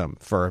awesome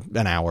for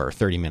an hour or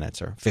 30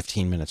 minutes or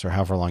 15 minutes or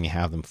however long you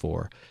have them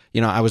for.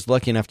 I was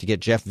lucky enough to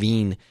get Jeff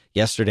Veen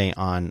yesterday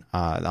on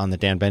the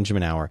Dan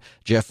Benjamin Hour.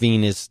 Jeff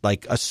Veen is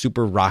like a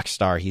super rock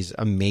star. He's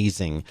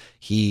amazing.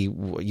 He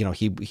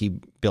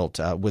built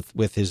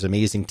with his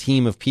amazing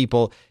team of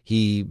people.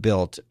 He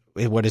built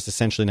what is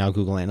essentially now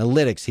Google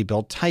Analytics. He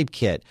built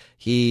Typekit.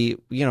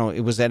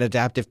 It was at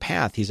Adaptive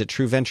Path. He's at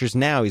True Ventures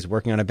now. He's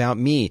working on About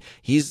Me.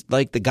 He's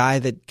like the guy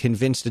that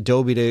convinced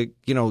Adobe to,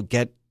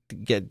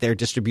 get their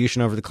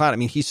distribution over the cloud. I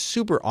mean, he's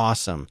super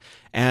awesome.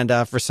 And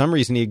for some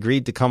reason, he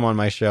agreed to come on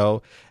my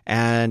show,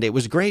 and it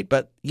was great.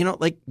 But,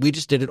 we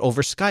just did it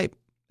over Skype,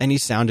 and he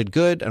sounded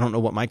good. I don't know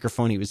what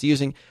microphone he was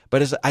using,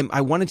 but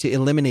I wanted to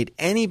eliminate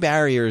any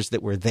barriers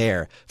that were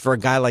there for a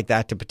guy like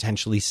that to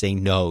potentially say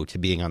no to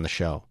being on the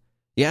show.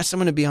 You ask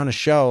someone to be on a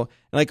show,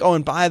 and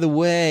and by the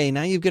way,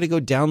 now you've got to go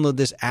download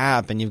this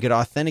app, and you've got to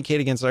authenticate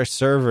against our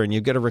server, and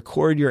you've got to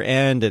record your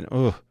end,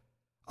 and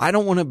I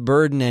don't want to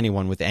burden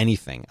anyone with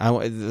anything.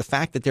 The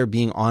fact that they're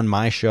being on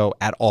my show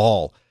at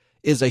all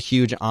is a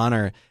huge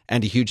honor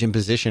and a huge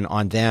imposition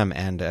on them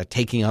and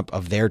taking up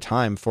of their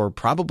time for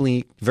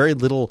probably very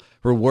little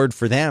reward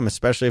for them,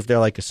 especially if they're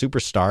like a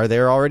superstar.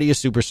 They're already a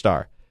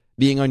superstar.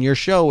 Being on your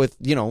show with,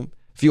 a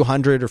few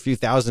hundred or few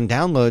thousand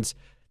downloads,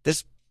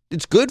 it's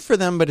good for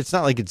them, but it's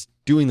not like it's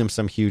doing them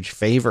some huge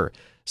favor.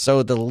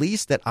 So the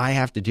least that I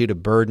have to do to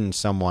burden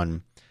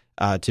someone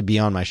to be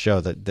on my show,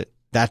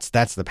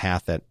 that's the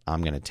path that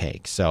I'm going to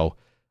take. So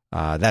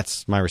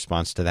that's my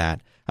response to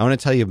that. I want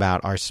to tell you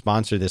about our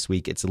sponsor this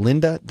week. It's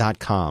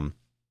lynda.com.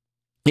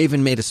 I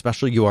even made a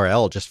special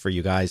URL just for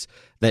you guys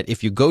that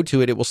if you go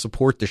to it, it will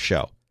support the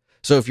show.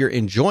 So if you're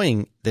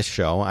enjoying this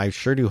show, I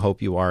sure do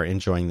hope you are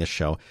enjoying this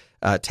show,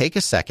 take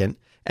a second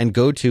and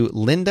go to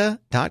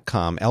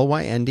lynda.com,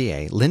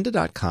 Lynda,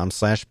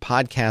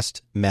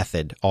 lynda.com/podcast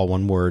method, all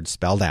one word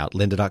spelled out,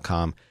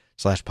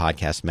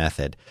 lynda.com/podcast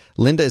method.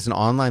 Lynda is an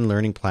online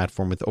learning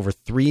platform with over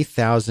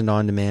 3,000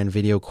 on-demand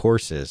video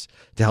courses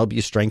to help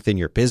you strengthen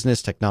your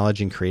business,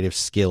 technology, and creative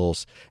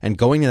skills. And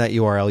going to that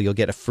URL, you'll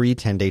get a free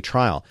 10-day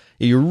trial.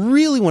 If you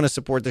really want to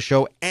support the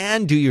show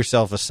and do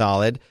yourself a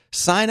solid,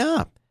 sign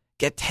up.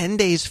 Get 10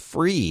 days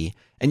free,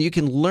 and you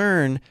can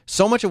learn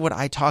so much of what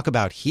I talk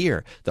about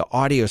here, the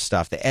audio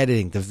stuff, the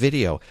editing, the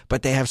video,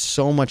 but they have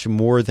so much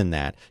more than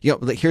that.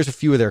 Here's a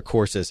few of their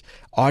courses: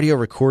 audio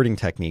recording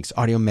techniques,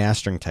 audio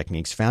mastering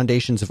techniques,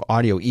 foundations of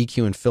audio,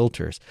 EQ and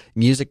filters,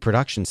 music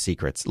production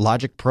secrets,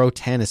 Logic Pro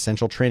 10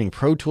 essential training,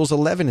 Pro Tools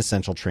 11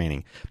 essential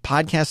training,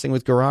 podcasting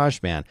with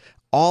GarageBand.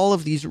 All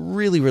of these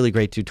really, really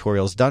great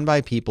tutorials done by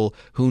people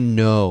who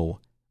know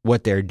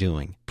what they're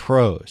doing,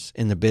 pros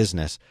in the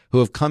business who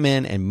have come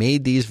in and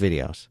made these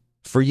videos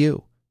for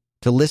you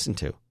to listen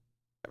to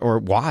or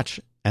watch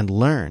and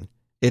learn.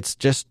 It's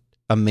just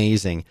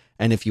amazing.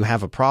 And if you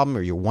have a problem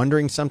or you're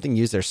wondering something,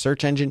 use their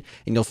search engine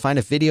and you'll find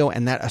a video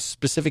and a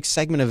specific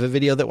segment of a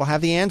video that will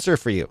have the answer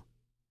for you.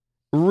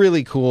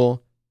 Really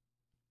cool.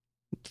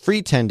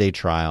 Free 10-day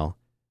trial.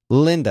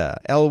 Lynda,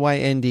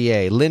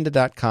 Lynda,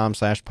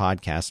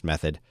 lynda.com/podcast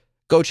method.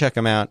 Go check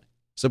them out.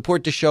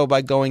 Support the show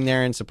by going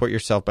there and support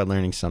yourself by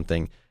learning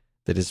something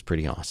that is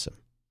pretty awesome.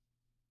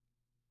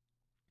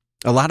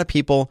 A lot of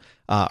people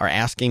are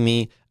asking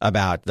me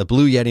about the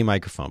Blue Yeti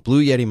microphone.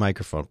 Blue Yeti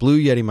microphone. Blue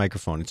Yeti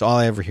microphone. It's all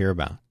I ever hear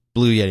about.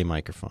 Blue Yeti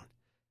microphone.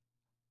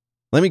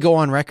 Let me go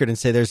on record and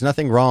say there's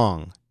nothing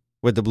wrong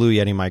with the Blue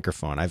Yeti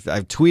microphone. I've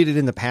tweeted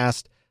in the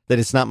past that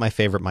it's not my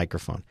favorite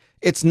microphone.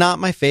 It's not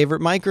my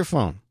favorite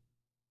microphone.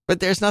 But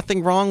there's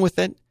nothing wrong with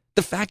it.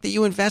 The fact that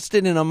you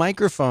invested in a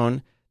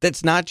microphone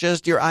that's not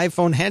just your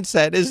iPhone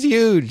headset is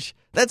huge.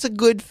 That's a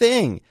good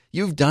thing.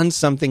 You've done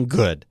something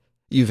good.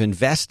 You've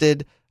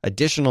invested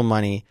additional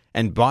money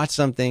and bought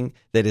something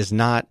that is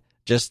not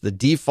just the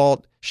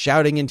default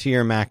shouting into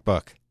your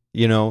MacBook.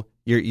 You know,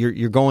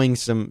 you're going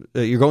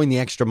the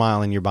extra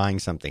mile and you're buying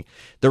something.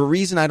 The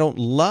reason I don't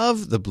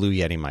love the Blue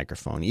Yeti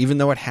microphone, even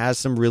though it has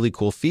some really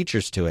cool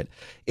features to it,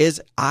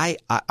 is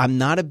I'm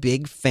not a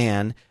big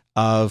fan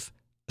of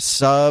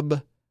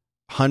sub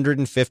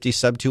 $150,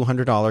 sub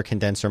 $200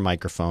 condenser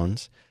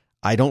microphones.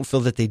 I don't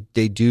feel that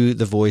they do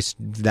the voice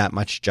that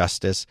much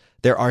justice.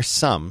 There are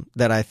some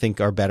that I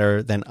think are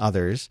better than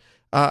others.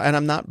 And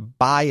I'm not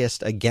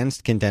biased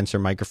against condenser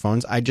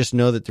microphones. I just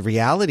know that the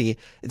reality,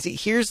 see,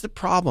 here's the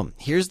problem.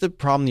 Here's the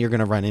problem you're going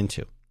to run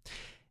into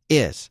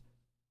is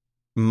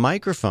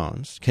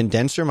microphones,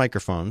 condenser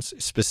microphones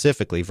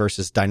specifically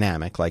versus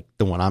dynamic, like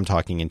the one I'm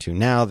talking into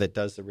now that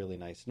does the really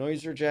nice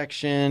noise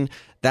rejection.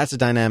 That's a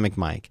dynamic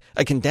mic.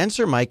 A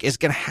condenser mic is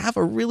going to have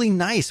a really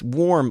nice,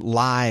 warm,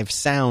 live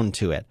sound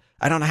to it.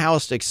 I don't know how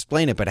else to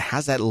explain it, but it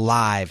has that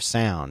live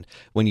sound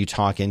when you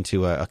talk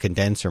into a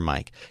condenser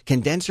mic.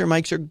 Condenser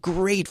mics are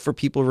great for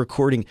people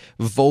recording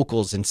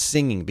vocals and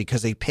singing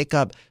because they pick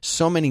up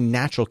so many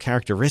natural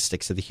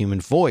characteristics of the human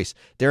voice.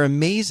 They're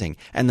amazing.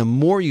 And the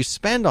more you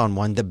spend on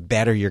one, the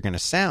better you're going to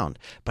sound.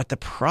 But the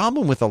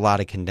problem with a lot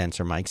of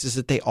condenser mics is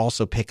that they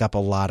also pick up a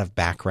lot of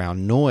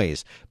background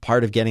noise.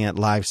 Part of getting that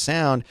live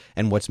sound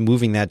and what's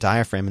moving that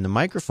diaphragm in the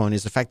microphone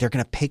is the fact they're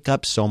going to pick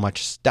up so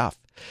much stuff.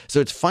 So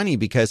it's funny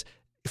because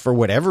for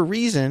whatever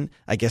reason,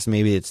 I guess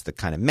maybe it's the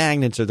kind of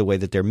magnets or the way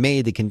that they're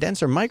made, the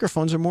condenser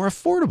microphones are more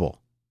affordable.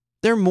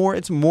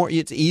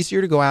 It's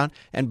easier to go out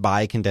and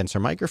buy a condenser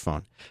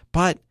microphone.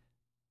 But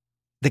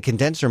the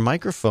condenser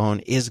microphone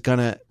is going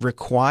to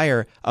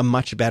require a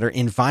much better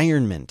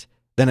environment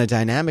than a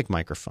dynamic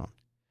microphone.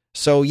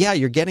 So yeah,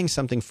 you're getting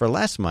something for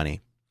less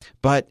money,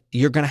 but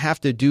you're going to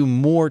have to do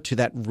more to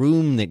that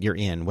room that you're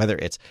in, whether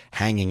it's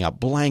hanging up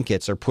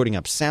blankets or putting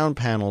up sound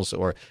panels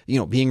or,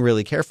 being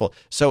really careful.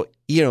 So,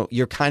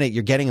 you're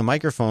getting a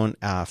microphone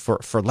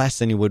for less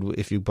than you would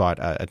if you bought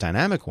a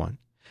dynamic one.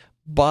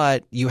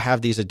 But you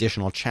have these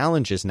additional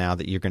challenges now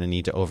that you're going to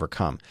need to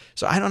overcome.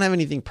 So I don't have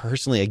anything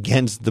personally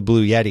against the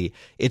Blue Yeti.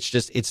 It's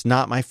just, it's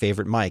not my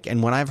favorite mic.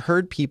 And when I've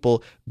heard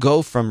people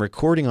go from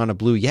recording on a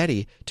Blue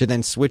Yeti to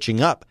then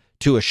switching up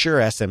to a Shure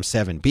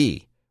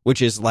SM7B,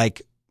 which is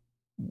like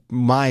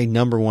my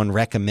number one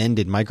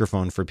recommended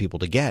microphone for people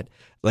to get,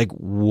 like,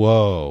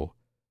 whoa,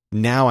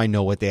 now I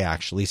know what they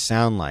actually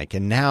sound like.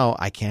 And now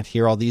I can't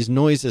hear all these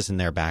noises in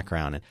their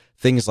background and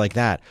things like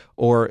that.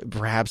 Or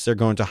perhaps they're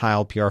going to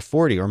Heil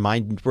PR40 or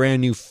my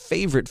brand new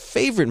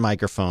favorite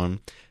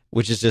microphone,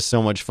 which is just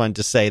so much fun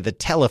to say, the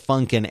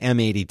Telefunken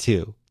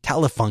M82.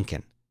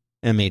 Telefunken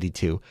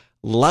M82.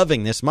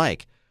 Loving this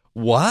mic.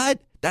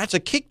 What? That's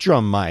a kick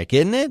drum mic,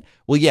 isn't it?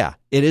 Well, yeah,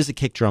 it is a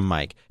kick drum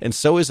mic. And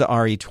so is the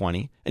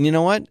RE20. And you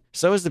know what?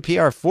 So is the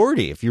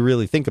PR40, if you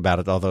really think about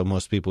it, although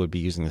most people would be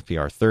using the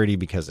PR30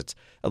 because it's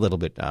a little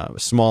bit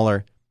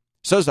smaller.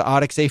 So is the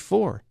Audix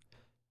A4.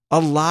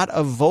 A lot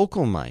of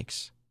vocal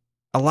mics,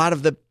 a lot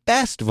of the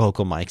best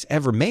vocal mics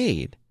ever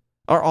made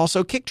are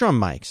also kick drum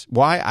mics.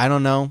 Why? I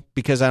don't know,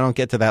 because I don't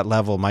get to that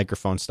level of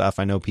microphone stuff.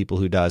 I know people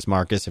who does.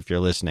 Marcus, if you're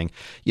listening,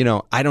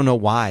 I don't know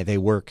why they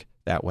work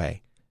that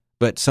way.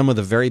 But some of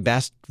the very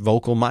best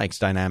vocal mics,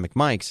 dynamic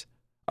mics,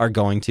 are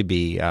going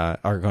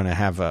to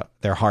have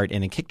their heart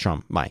in a kick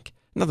drum mic.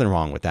 Nothing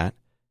wrong with that.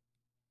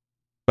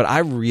 But I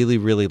really,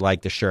 really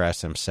like the Shure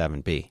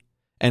SM7B.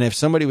 And if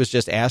somebody was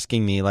just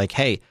asking me, like,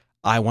 hey,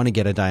 I want to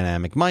get a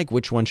dynamic mic,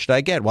 which one should I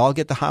get? Well, I'll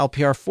get the Heil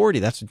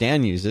PR40. That's what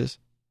Dan uses.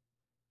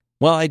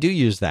 Well, I do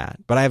use that,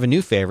 but I have a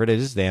new favorite. It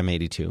is the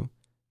M82.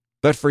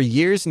 But for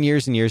years and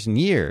years and years and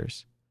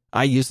years,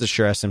 I use the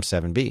Shure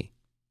SM7B.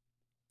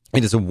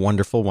 It is a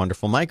wonderful,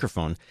 wonderful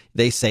microphone.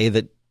 They say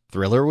that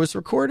Thriller was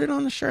recorded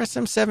on the Shure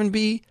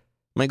SM7B.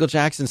 Michael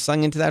Jackson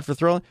sung into that for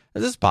Thriller.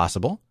 Is this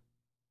possible?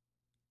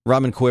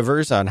 Robin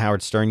Quivers on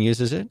Howard Stern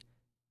uses it.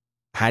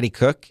 Hattie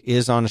Cook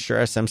is on a Shure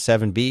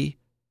SM7B.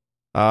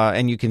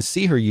 And you can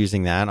see her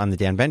using that on the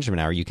Dan Benjamin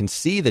Hour. You can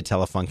see the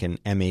Telefunken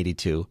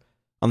M82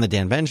 on the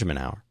Dan Benjamin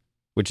Hour,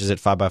 which is at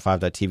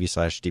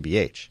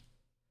 5x5.tv/DBH.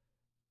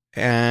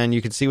 And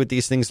you can see what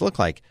these things look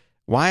like.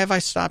 Why have I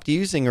stopped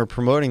using or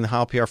promoting the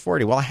Heil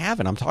PR40? Well, I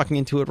haven't. I'm talking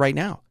into it right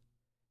now.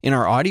 In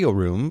our audio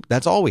room,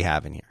 that's all we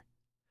have in here.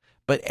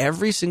 But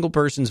every single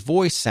person's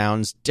voice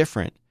sounds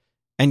different,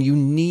 and you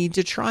need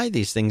to try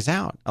these things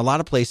out. A lot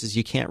of places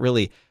you can't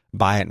really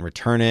buy it and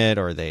return it,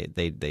 or they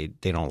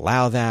don't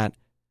allow that.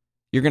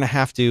 You're gonna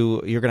have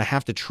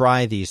to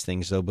try these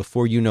things though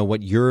before you know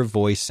what your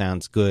voice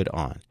sounds good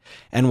on.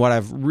 And what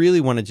I've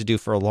really wanted to do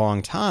for a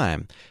long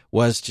time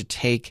was to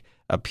take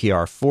a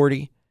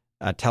PR40,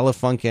 a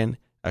Telefunken,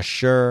 a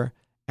Shure,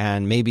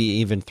 and maybe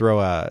even throw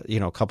a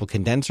couple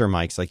condenser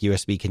mics, like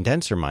USB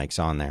condenser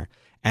mics on there,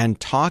 and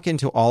talk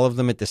into all of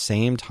them at the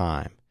same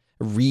time,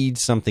 read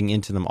something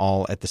into them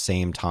all at the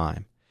same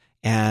time.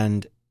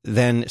 And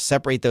then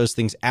separate those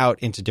things out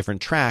into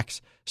different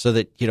tracks so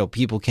that,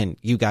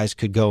 you guys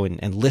could go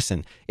and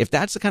listen. If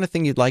that's the kind of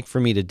thing you'd like for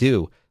me to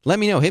do, let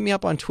me know. Hit me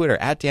up on Twitter,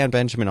 at Dan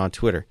Benjamin on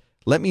Twitter.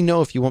 Let me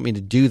know if you want me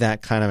to do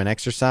that kind of an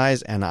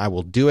exercise, and I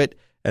will do it.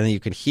 And then you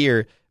can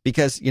hear,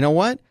 because you know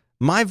what?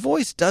 My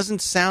voice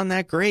doesn't sound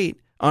that great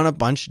on a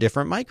bunch of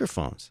different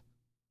microphones.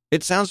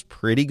 It sounds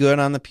pretty good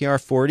on the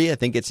PR40. I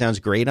think it sounds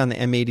great on the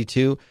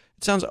M82.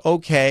 It sounds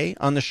okay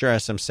on the Shure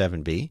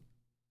SM7B.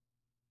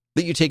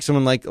 That you take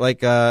someone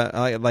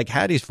like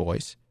Hattie's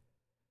voice,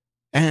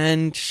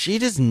 and she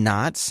does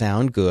not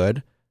sound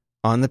good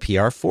on the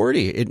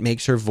PR40. It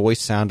makes her voice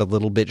sound a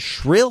little bit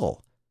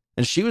shrill,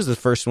 and she was the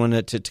first one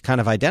to kind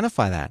of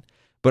identify that.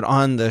 But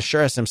on the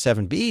Shure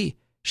SM7B,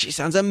 she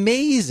sounds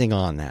amazing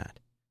on that.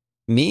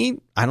 Me,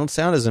 I don't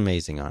sound as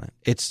amazing on it.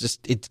 It's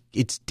just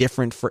it's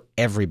different for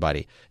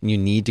everybody, and you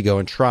need to go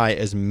and try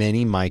as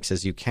many mics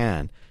as you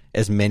can,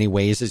 as many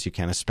ways as you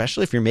can,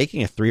 especially if you're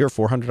making a $300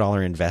 or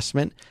 $400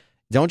 investment.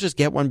 Don't just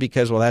get one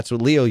because, well, that's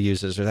what Leo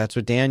uses, or that's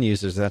what Dan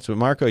uses, or that's what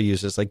Marco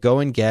uses. Like, go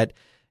and get,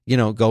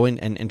 go in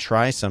and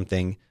try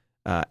something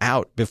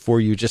out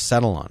before you just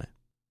settle on it.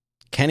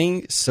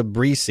 Kenny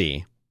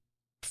Sabrisi,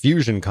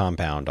 Fusion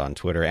Compound on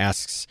Twitter,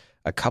 asks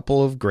a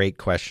couple of great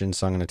questions,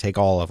 so I'm going to take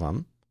all of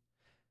them.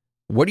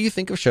 What do you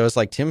think of shows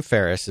like Tim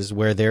Ferriss's,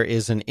 where there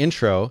is an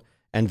intro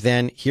and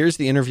then here's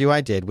the interview I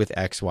did with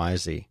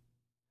XYZ?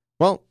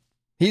 Well,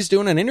 he's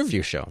doing an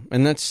interview show,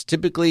 and that's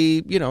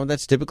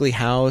typically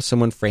how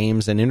someone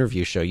frames an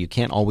interview show. You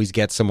can't always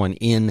get someone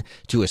in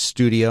to a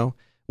studio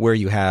where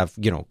you have,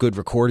 good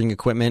recording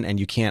equipment, and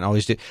you can't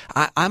always do.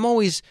 I'm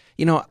always,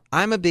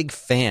 I'm a big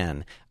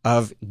fan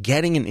of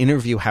getting an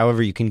interview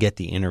however you can get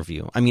the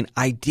interview. I mean,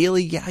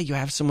 ideally, you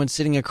have someone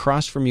sitting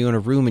across from you in a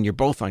room, and you're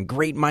both on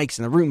great mics,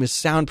 and the room is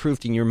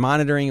soundproofed, and you're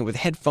monitoring it with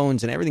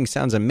headphones, and everything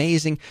sounds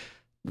amazing.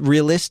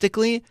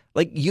 Realistically,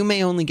 you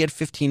may only get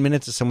 15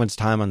 minutes of someone's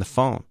time on the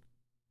phone.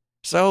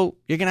 So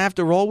you're going to have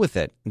to roll with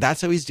it.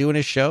 That's how he's doing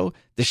his show.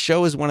 The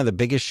show is one of the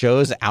biggest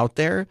shows out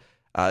there.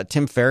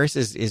 Tim Ferriss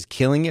is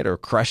killing it, or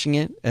crushing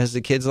it, as the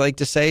kids like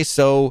to say.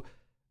 So,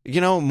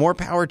 more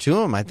power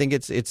to him. I think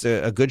it's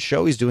a good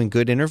show. He's doing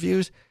good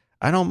interviews.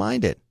 I don't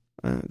mind it.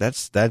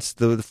 That's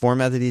the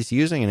format that he's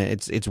using, and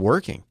it's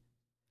working.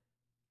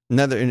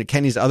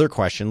 Kenny's other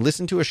question: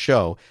 listen to a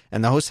show,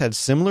 and the host had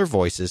similar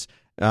voices.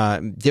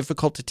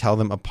 Difficult to tell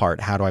them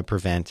apart. How do I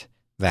prevent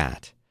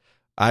that?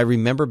 I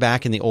remember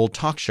back in the old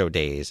talk show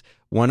days,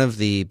 one of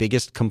the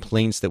biggest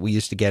complaints that we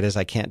used to get is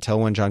I can't tell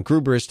when John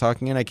Gruber is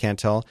talking, and I can't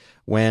tell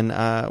when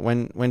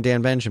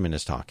Dan Benjamin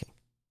is talking.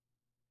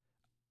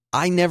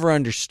 I never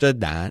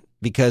understood that,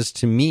 because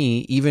to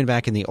me, even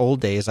back in the old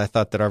days, I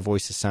thought that our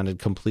voices sounded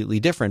completely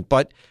different.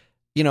 But,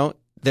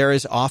 there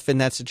is often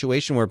that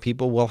situation where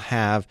people will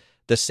have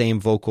the same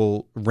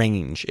vocal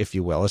range, if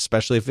you will,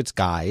 especially if it's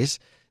guys.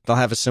 They'll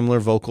have a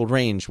similar vocal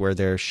range where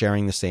they're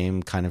sharing the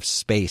same kind of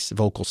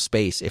vocal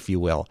space, if you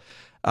will,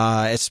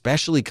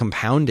 especially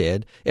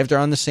compounded if they're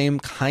on the same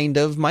kind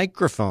of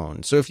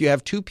microphone. So if you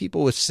have two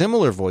people with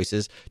similar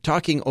voices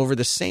talking over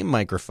the same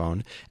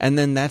microphone, and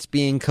then that's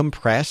being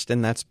compressed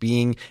and that's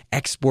being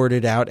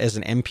exported out as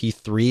an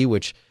MP3,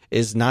 which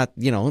is not,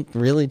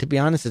 really, to be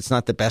honest, it's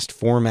not the best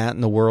format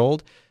in the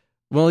world.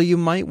 Well, you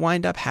might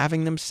wind up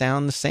having them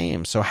sound the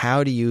same. So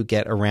how do you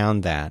get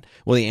around that?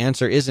 Well, the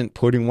answer isn't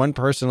putting one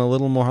person a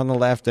little more on the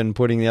left and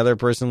putting the other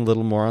person a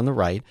little more on the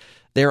right.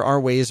 There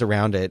are ways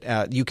around it.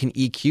 You can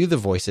EQ the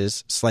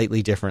voices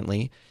slightly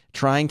differently,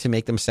 trying to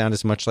make them sound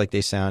as much like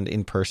they sound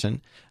in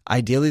person.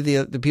 Ideally,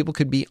 the people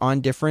could be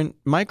on different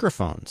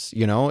microphones.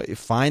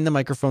 Find the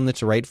microphone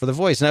that's right for the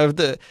voice. Now,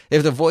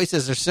 if the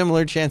voices are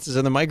similar, chances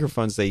of the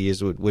microphones they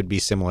use would be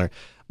similar.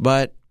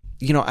 But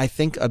I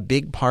think a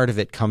big part of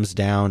it comes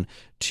down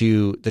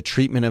to the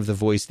treatment of the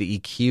voice, the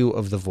EQ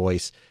of the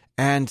voice.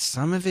 And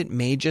some of it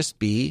may just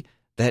be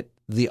that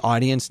the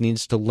audience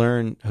needs to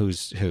learn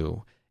who's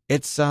who.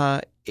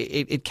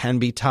 It can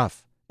be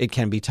tough. It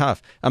can be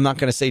tough. I'm not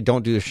going to say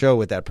don't do a show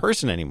with that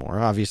person anymore.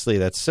 Obviously,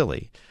 that's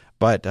silly.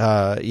 But,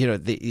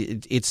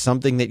 it's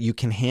something that you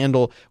can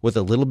handle with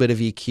a little bit of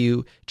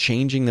EQ,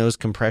 changing those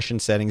compression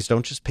settings.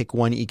 Don't just pick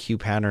one EQ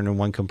pattern and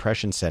one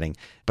compression setting.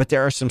 But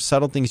there are some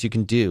subtle things you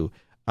can do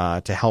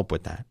to help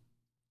with that.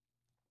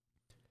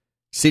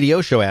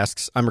 CDO Show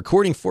asks, I'm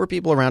recording 4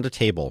 people around a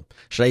table.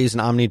 Should I use an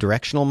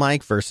omnidirectional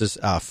mic versus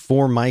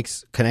 4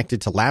 mics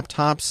connected to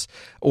laptops,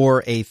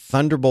 or a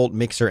Thunderbolt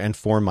mixer and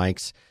 4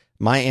 mics?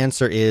 My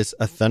answer is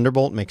a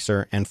Thunderbolt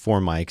mixer and 4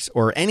 mics,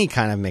 or any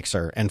kind of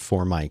mixer and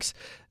 4 mics.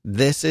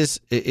 This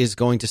is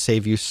going to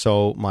save you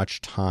so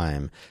much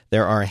time.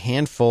 There are a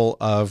handful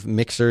of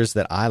mixers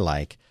that I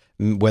like,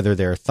 whether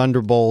they're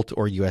Thunderbolt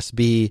or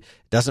USB,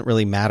 doesn't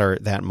really matter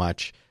that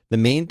much. The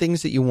main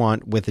things that you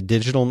want with a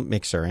digital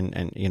mixer,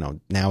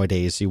 and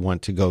nowadays you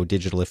want to go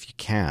digital if you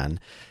can,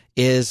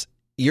 is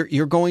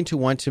you're going to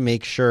want to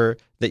make sure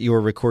that you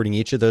are recording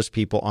each of those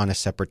people on a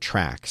separate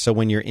track. So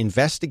when you're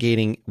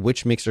investigating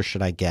which mixer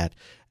should I get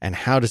and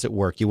how does it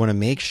work, you want to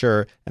make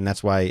sure, and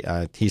that's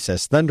why he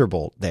says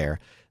Thunderbolt there,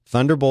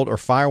 Thunderbolt or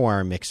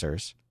Firewire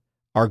mixers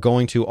are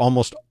going to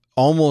almost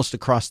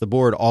across the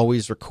board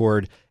always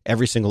record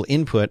every single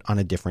input on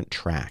a different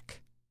track.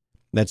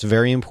 That's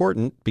very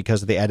important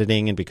because of the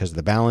editing and because of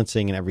the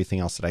balancing and everything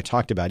else that I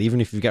talked about.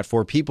 Even if you've got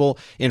 4 people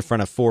in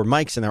front of 4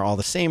 mics and they're all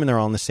the same and they're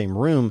all in the same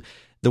room,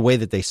 the way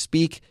that they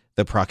speak,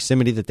 the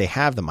proximity that they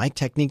have, the mic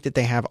technique that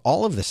they have,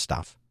 all of this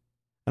stuff.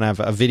 And I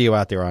have a video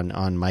out there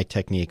on mic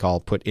technique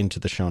I'll put into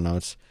the show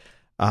notes.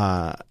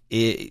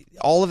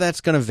 All of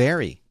that's going to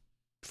vary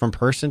from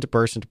person to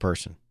person to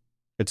person.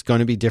 It's going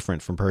to be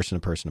different from person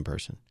to person to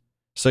person.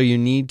 So you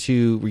need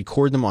to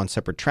record them on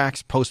separate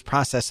tracks,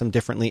 post-process them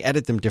differently,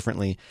 edit them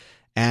differently.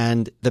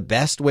 And the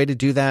best way to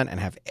do that and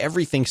have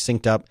everything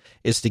synced up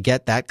is to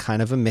get that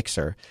kind of a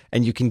mixer.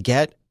 And you can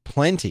get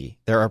plenty.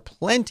 There are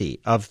plenty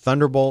of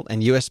Thunderbolt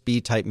and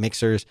USB type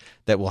mixers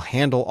that will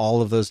handle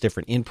all of those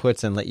different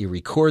inputs and let you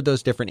record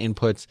those different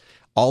inputs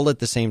all at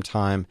the same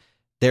time.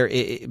 They're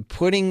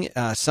putting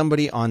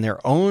somebody on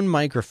their own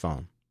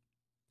microphone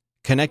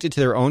connected to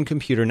their own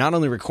computer not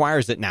only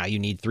requires that now you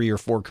need 3 or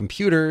 4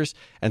 computers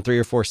and 3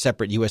 or 4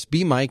 separate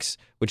USB mics,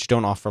 which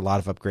don't offer a lot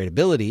of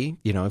upgradability.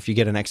 You know, if you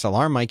get an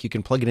XLR mic, you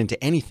can plug it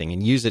into anything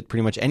and use it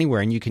pretty much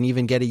anywhere. And you can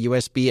even get an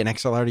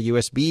XLR to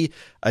USB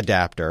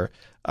adapter,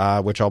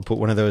 which I'll put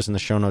one of those in the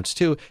show notes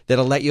too,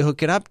 that'll let you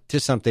hook it up to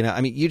something.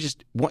 I mean,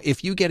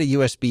 if you get a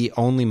USB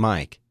only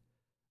mic,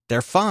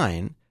 they're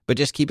fine, but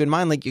just keep in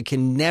mind, like, you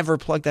can never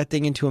plug that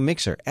thing into a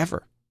mixer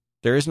ever.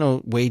 There is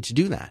no way to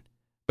do that.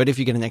 But if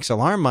you get an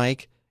XLR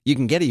mic, you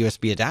can get a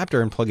USB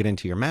adapter and plug it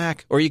into your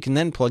Mac, or you can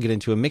then plug it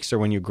into a mixer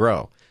when you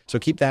grow. So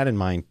keep that in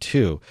mind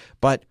too.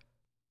 But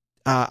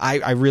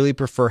I really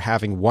prefer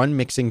having one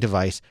mixing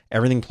device,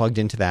 everything plugged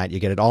into that. You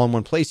get it all in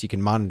one place. You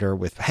can monitor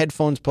with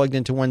headphones plugged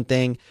into one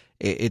thing.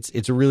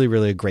 It's really,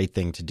 really a great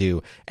thing to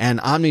do.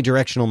 And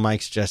omnidirectional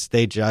mics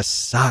they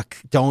just suck.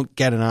 Don't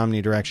get an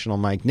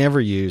omnidirectional mic.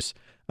 Never use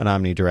an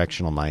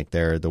omnidirectional mic.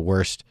 They're the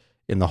worst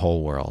in the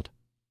whole world.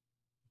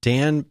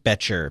 Dan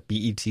Betcher,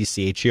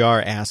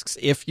 Betcher, asks,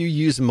 if you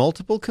use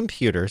multiple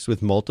computers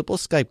with multiple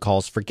Skype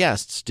calls for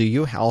guests, do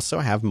you also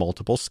have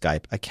multiple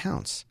Skype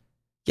accounts?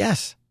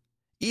 Yes.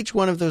 Each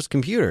one of those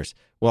computers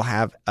will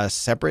have a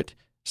separate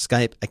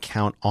Skype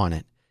account on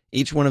it.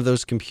 Each one of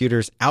those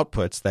computers'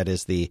 outputs, that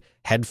is the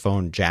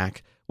headphone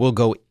jack, will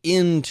go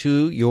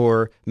into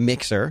your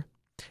mixer,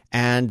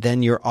 and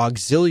then your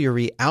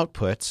auxiliary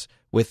outputs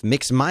with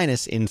mix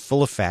minus in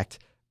full effect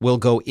will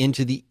go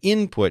into the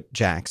input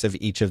jacks of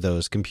each of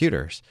those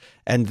computers.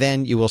 And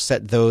then you will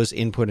set those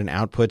input and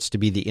outputs to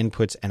be the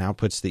inputs and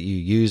outputs that you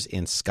use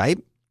in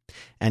Skype.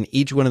 And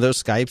each one of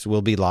those Skypes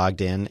will be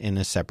logged in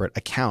a separate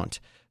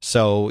account.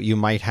 So you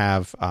might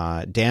have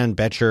Dan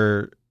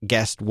Betcher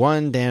guest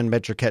 1, Dan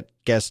Betcher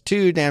guest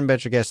 2, Dan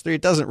Betcher guest 3.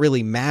 It doesn't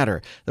really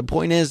matter. The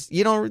point is,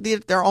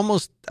 they're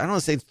almost, I don't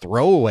want to say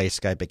throwaway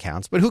Skype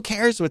accounts, but who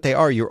cares what they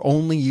are? You're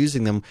only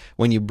using them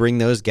when you bring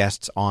those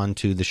guests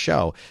onto the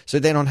show. So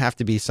they don't have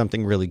to be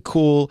something really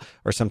cool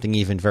or something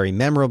even very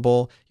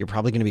memorable. You're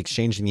probably going to be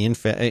exchanging the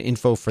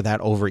info for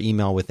that over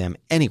email with them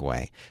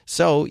anyway.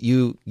 So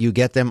you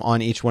get them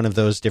on each one of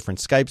those different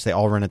Skypes. They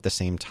all run at the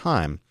same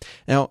time.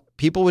 Now,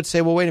 people would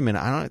say, well, wait a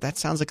minute, that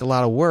sounds like a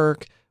lot of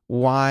work.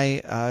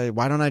 Why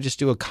don't I just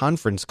do a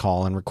conference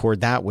call and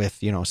record that with,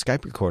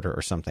 Skype recorder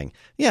or something?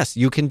 Yes,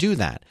 you can do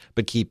that.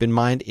 But keep in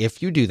mind,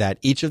 if you do that,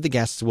 each of the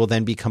guests will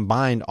then be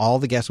combined. All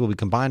the guests will be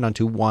combined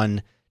onto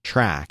one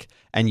track,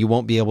 and you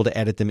won't be able to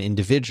edit them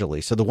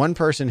individually. So the one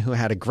person who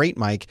had a great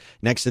mic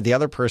next to the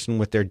other person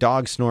with their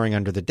dog snoring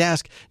under the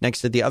desk,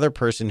 next to the other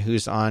person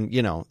who's on,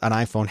 an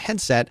iPhone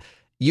headset,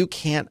 you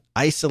can't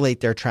isolate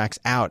their tracks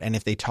out. And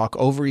if they talk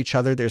over each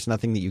other, there's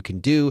nothing that you can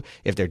do.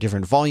 If they're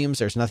different volumes,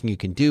 there's nothing you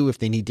can do. If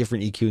they need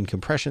different EQ and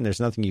compression,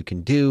 there's nothing you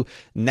can do.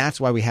 And that's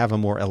why we have a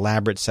more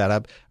elaborate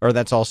setup, or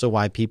that's also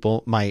why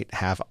people might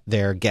have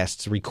their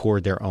guests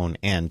record their own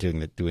end,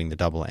 doing the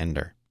double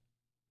ender.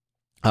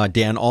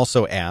 Dan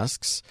also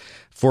asks,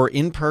 for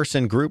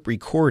in-person group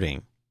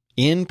recording,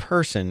 should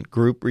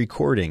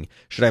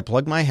I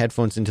plug my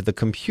headphones into the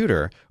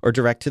computer or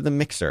direct to the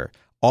mixer?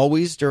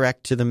 Always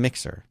direct to the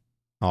mixer.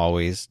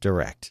 Always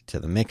direct to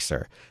the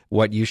mixer.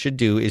 What you should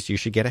do is you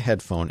should get a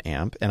headphone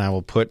amp, and I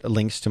will put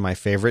links to my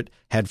favorite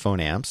headphone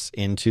amps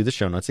into the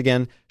show notes.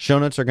 Again, show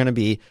notes are going to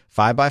be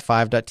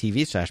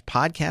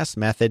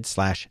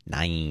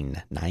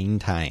 5by5.tv/podcastmethod/9, 9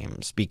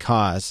 times,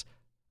 because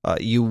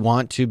you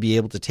want to be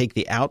able to take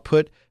the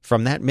output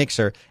from that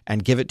mixer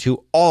and give it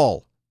to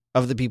all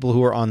of the people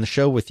who are on the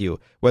show with you,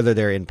 whether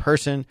they're in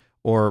person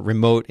or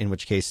remote, in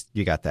which case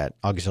you got that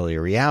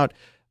auxiliary out.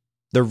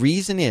 The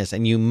reason is,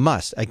 and you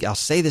must, I'll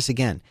say this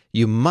again,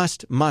 you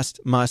must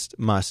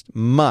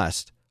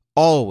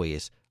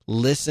always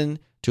listen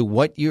to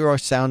what you are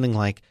sounding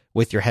like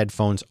with your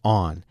headphones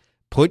on.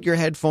 Put your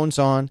headphones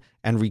on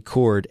and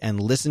record and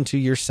listen to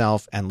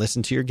yourself and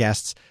listen to your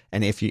guests.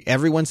 And if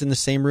everyone's in the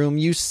same room,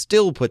 you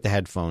still put the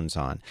headphones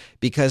on.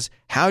 Because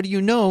how do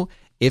you know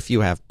if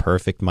you have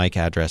perfect mic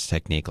address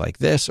technique like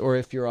this, or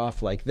if you're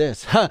off like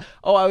this?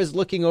 Oh, I was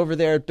looking over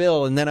there at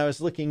Bill, and then I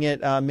was looking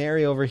at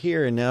Mary over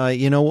here, and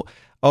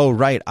oh,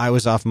 right, I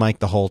was off mic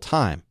the whole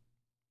time.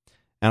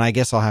 And I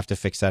guess I'll have to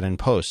fix that in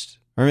post.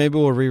 Or maybe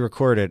we'll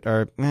re-record it.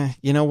 Or,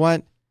 you know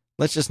what?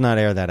 Let's just not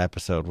air that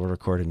episode. We'll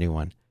record a new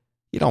one.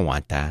 You don't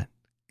want that.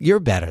 You're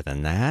better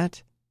than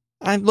that.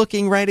 I'm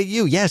looking right at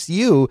you. Yes,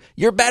 you.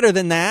 You're better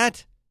than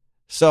that.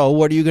 So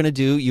what are you going to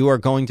do? You are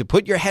going to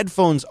put your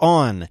headphones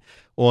on.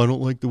 Oh, I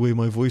don't like the way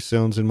my voice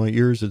sounds in my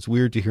ears. It's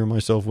weird to hear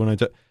myself when I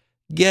talk.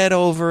 Get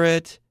over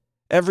it.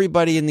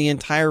 Everybody in the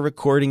entire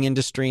recording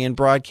industry and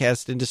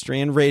broadcast industry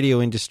and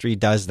radio industry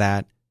does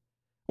that.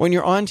 When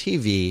you're on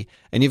TV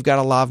and you've got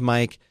a lav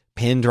mic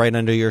pinned right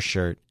under your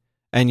shirt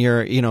and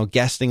you're,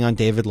 guesting on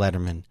David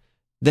Letterman,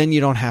 then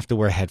you don't have to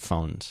wear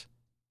headphones.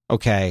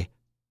 Okay?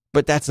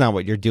 But that's not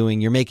what you're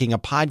doing. You're making a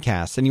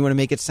podcast and you want to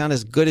make it sound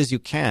as good as you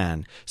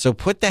can. So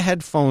put the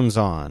headphones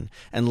on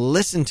and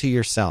listen to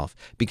yourself,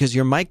 because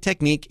your mic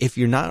technique, if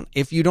you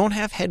don't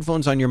have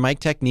headphones on, your mic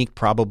technique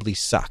probably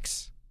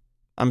sucks.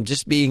 I'm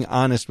just being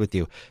honest with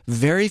you.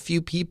 Very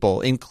few people,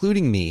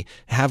 including me,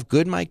 have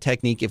good mic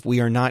technique if we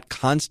are not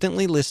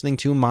constantly listening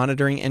to,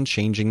 monitoring, and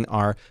changing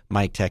our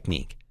mic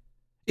technique.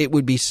 It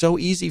would be so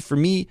easy for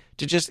me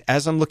to just,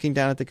 as I'm looking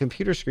down at the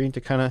computer screen,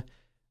 to kind of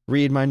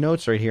read my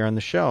notes right here on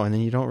the show, and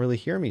then you don't really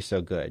hear me so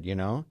good,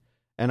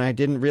 And I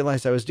didn't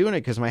realize I was doing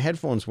it because my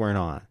headphones weren't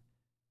on.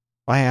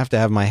 I have to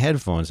have my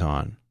headphones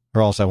on,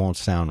 or else I won't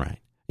sound right.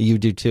 You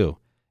do too.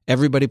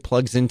 Everybody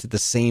plugs into the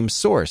same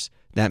source.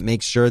 That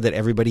makes sure that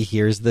everybody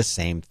hears the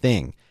same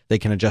thing. They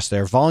can adjust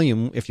their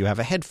volume if you have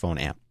a headphone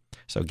amp.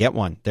 So get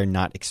one. They're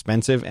not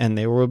expensive, and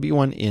there will be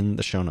one in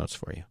the show notes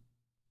for you.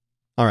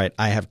 All right,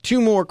 I have two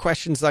more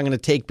questions I'm going to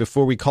take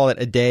before we call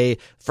it a day.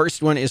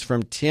 First one is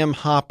from Tim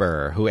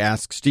Hopper, who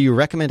asks, do you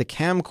recommend a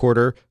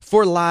camcorder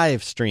for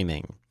live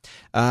streaming?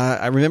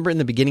 I remember in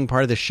the beginning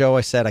part of the show,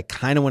 I said I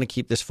kind of want to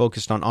keep this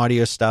focused on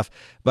audio stuff,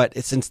 but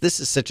since this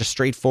is such a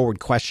straightforward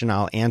question,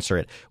 I'll answer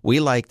it. We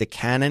like the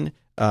Canon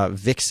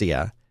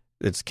Vixia.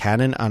 It's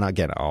Canon, and I'll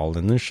get all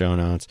in the show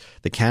notes.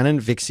 The Canon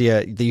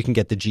Vixia, you can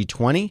get the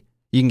G20,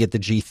 you can get the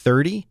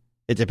G30.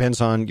 It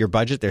depends on your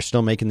budget. They're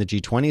still making the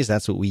G20s.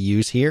 That's what we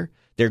use here.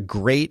 They're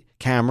great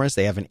cameras.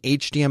 They have an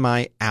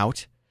HDMI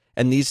out,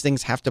 and these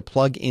things have to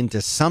plug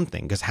into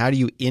something, because how do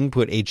you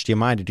input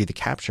HDMI to do the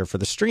capture for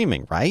the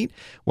streaming, right?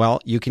 Well,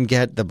 you can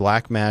get the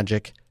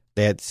Blackmagic.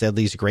 They had said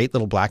these great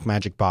little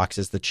Blackmagic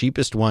boxes. The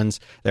cheapest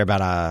ones, they're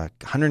about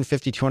 $150,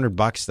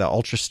 $200. The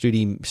Ultra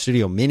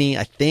Studio Mini,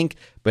 I think.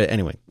 But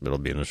anyway, it'll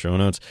be in the show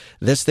notes.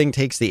 This thing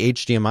takes the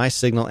HDMI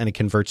signal and it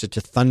converts it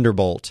to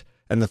Thunderbolt.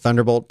 And the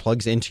Thunderbolt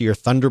plugs into your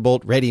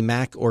Thunderbolt Ready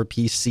Mac or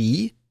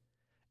PC.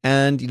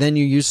 And then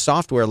you use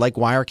software like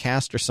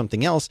Wirecast or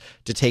something else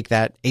to take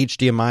that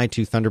HDMI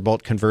to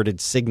Thunderbolt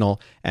converted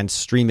signal and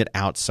stream it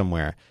out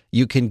somewhere.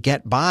 You can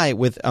get by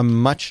with a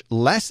much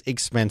less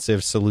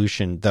expensive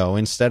solution, though,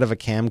 instead of a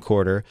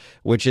camcorder,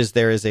 which is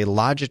there is a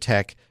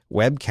Logitech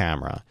web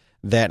camera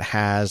that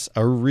has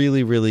a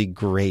really, really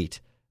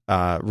great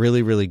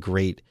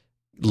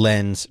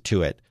lens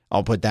to it.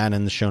 I'll put that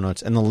in the show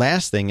notes. And the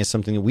last thing is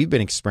something that we've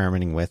been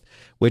experimenting with,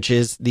 which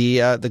is the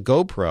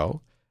GoPro.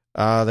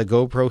 The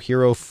GoPro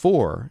Hero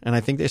 4, and I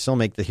think they still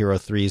make the Hero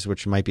 3s,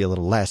 which might be a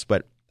little less,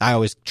 but I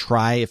always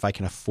try, if I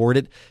can afford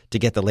it, to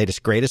get the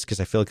latest, greatest, because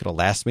I feel like it'll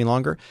last me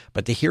longer.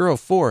 But the Hero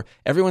 4,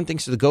 everyone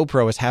thinks of the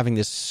GoPro as having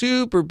this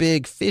super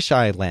big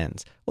fisheye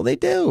lens. Well, they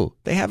do.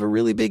 They have a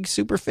really big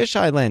super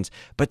fisheye lens,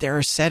 but there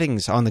are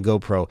settings on the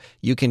GoPro.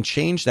 You can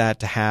change that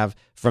to have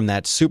from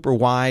that super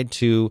wide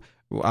to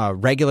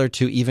regular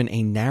to even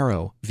a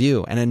narrow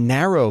view. And a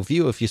narrow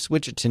view, if you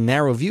switch it to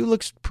narrow view,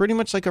 looks pretty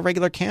much like a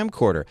regular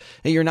camcorder.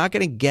 And you're not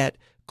going to get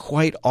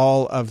quite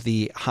all of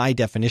the high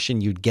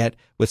definition you'd get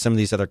with some of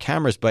these other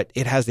cameras, but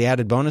it has the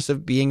added bonus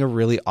of being a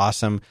really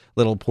awesome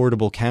little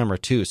portable camera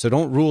too. So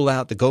don't rule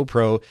out the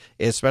GoPro,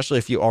 especially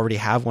if you already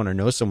have one or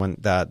know someone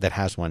that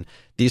has one.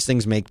 These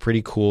things make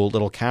pretty cool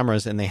little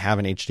cameras, and they have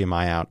an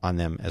HDMI out on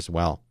them as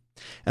well.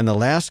 And the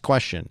last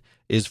question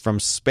is from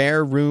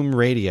Spare Room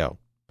Radio.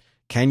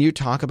 Can you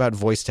talk about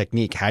voice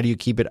technique? How do you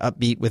keep it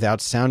upbeat without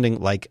sounding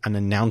like an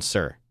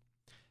announcer?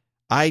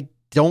 I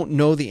don't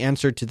know the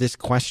answer to this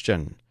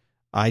question.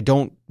 I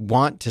don't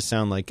want to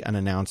sound like an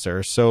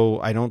announcer, so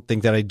I don't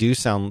think that I do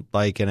sound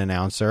like an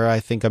announcer.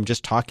 I think I'm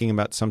just talking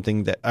about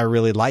something that I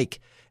really like.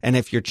 And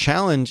if your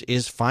challenge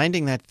is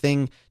finding that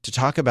thing to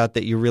talk about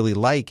that you really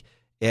like,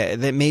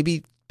 then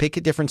maybe pick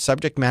a different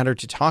subject matter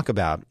to talk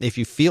about. If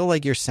you feel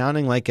like you're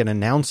sounding like an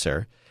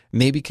announcer,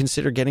 maybe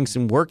consider getting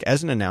some work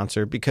as an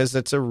announcer, because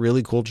that's a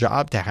really cool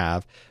job to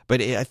have. But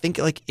I think,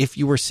 like, if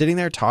you were sitting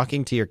there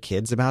talking to your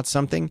kids about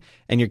something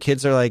and your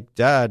kids are like,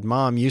 Dad,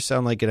 Mom, you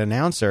sound like an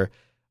announcer.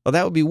 Well,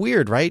 that would be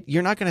weird, right?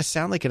 You're not going to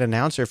sound like an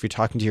announcer if you're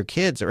talking to your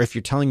kids, or if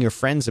you're telling your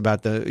friends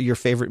about your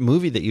favorite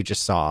movie that you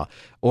just saw,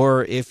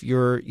 or if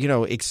you're,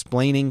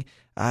 explaining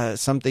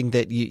something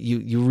that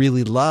you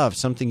really love,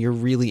 something you're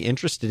really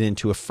interested in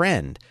to a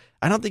friend.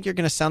 I don't think you're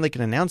going to sound like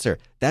an announcer.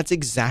 That's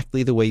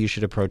exactly the way you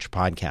should approach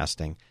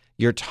podcasting.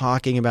 You're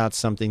talking about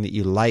something that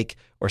you like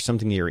or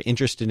something that you're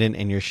interested in,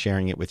 and you're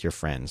sharing it with your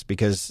friends.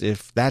 Because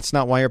if that's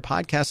not why you're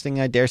podcasting,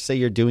 I dare say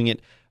you're doing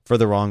it for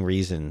the wrong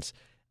reasons.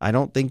 I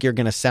don't think you're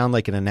going to sound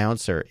like an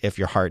announcer if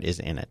your heart is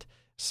in it.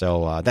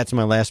 So that's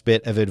my last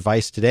bit of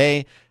advice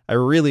today. I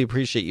really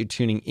appreciate you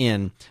tuning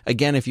in.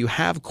 Again, if you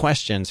have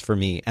questions for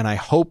me, and I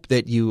hope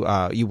that you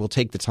will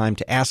take the time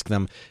to ask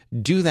them,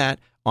 do that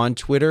on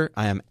Twitter.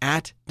 I am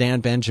at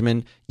Dan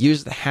Benjamin.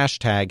 Use the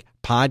hashtag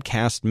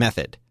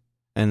 #podcastmethod.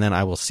 And then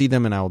I will see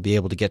them and I will be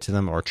able to get to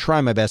them, or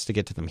try my best to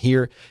get to them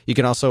here. You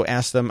can also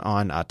ask them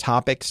on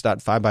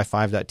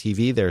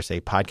topics.5by5.tv. There's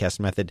a podcast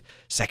method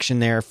section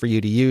there for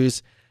you to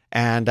use.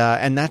 And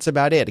that's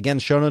about it. Again,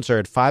 show notes are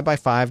at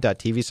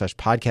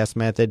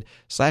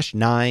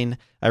 5by5.tv/podcastmethod/9.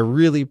 I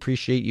really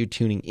appreciate you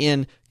tuning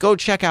in. Go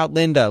check out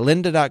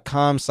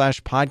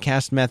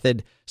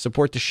lynda.com/podcastmethod.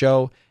 Support the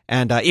show.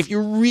 And if you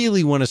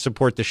really want to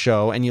support the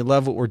show and you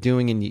love what we're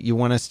doing and you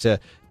want us to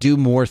do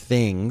more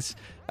things,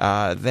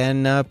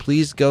 then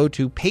please go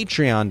to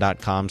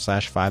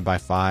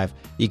patreon.com/5by5.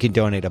 You can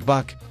donate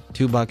 $1,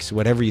 $2,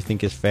 whatever you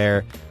think is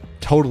fair.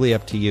 Totally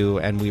up to you,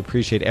 and we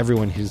appreciate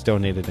everyone who's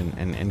donated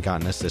and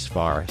gotten us this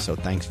far. So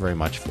thanks very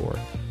much for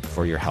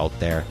your help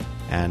there.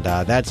 And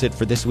that's it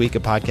for this week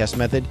of Podcast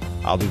Method.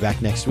 I'll be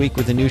back next week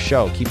with a new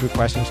show. Keep your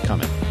questions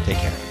coming. Take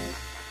care.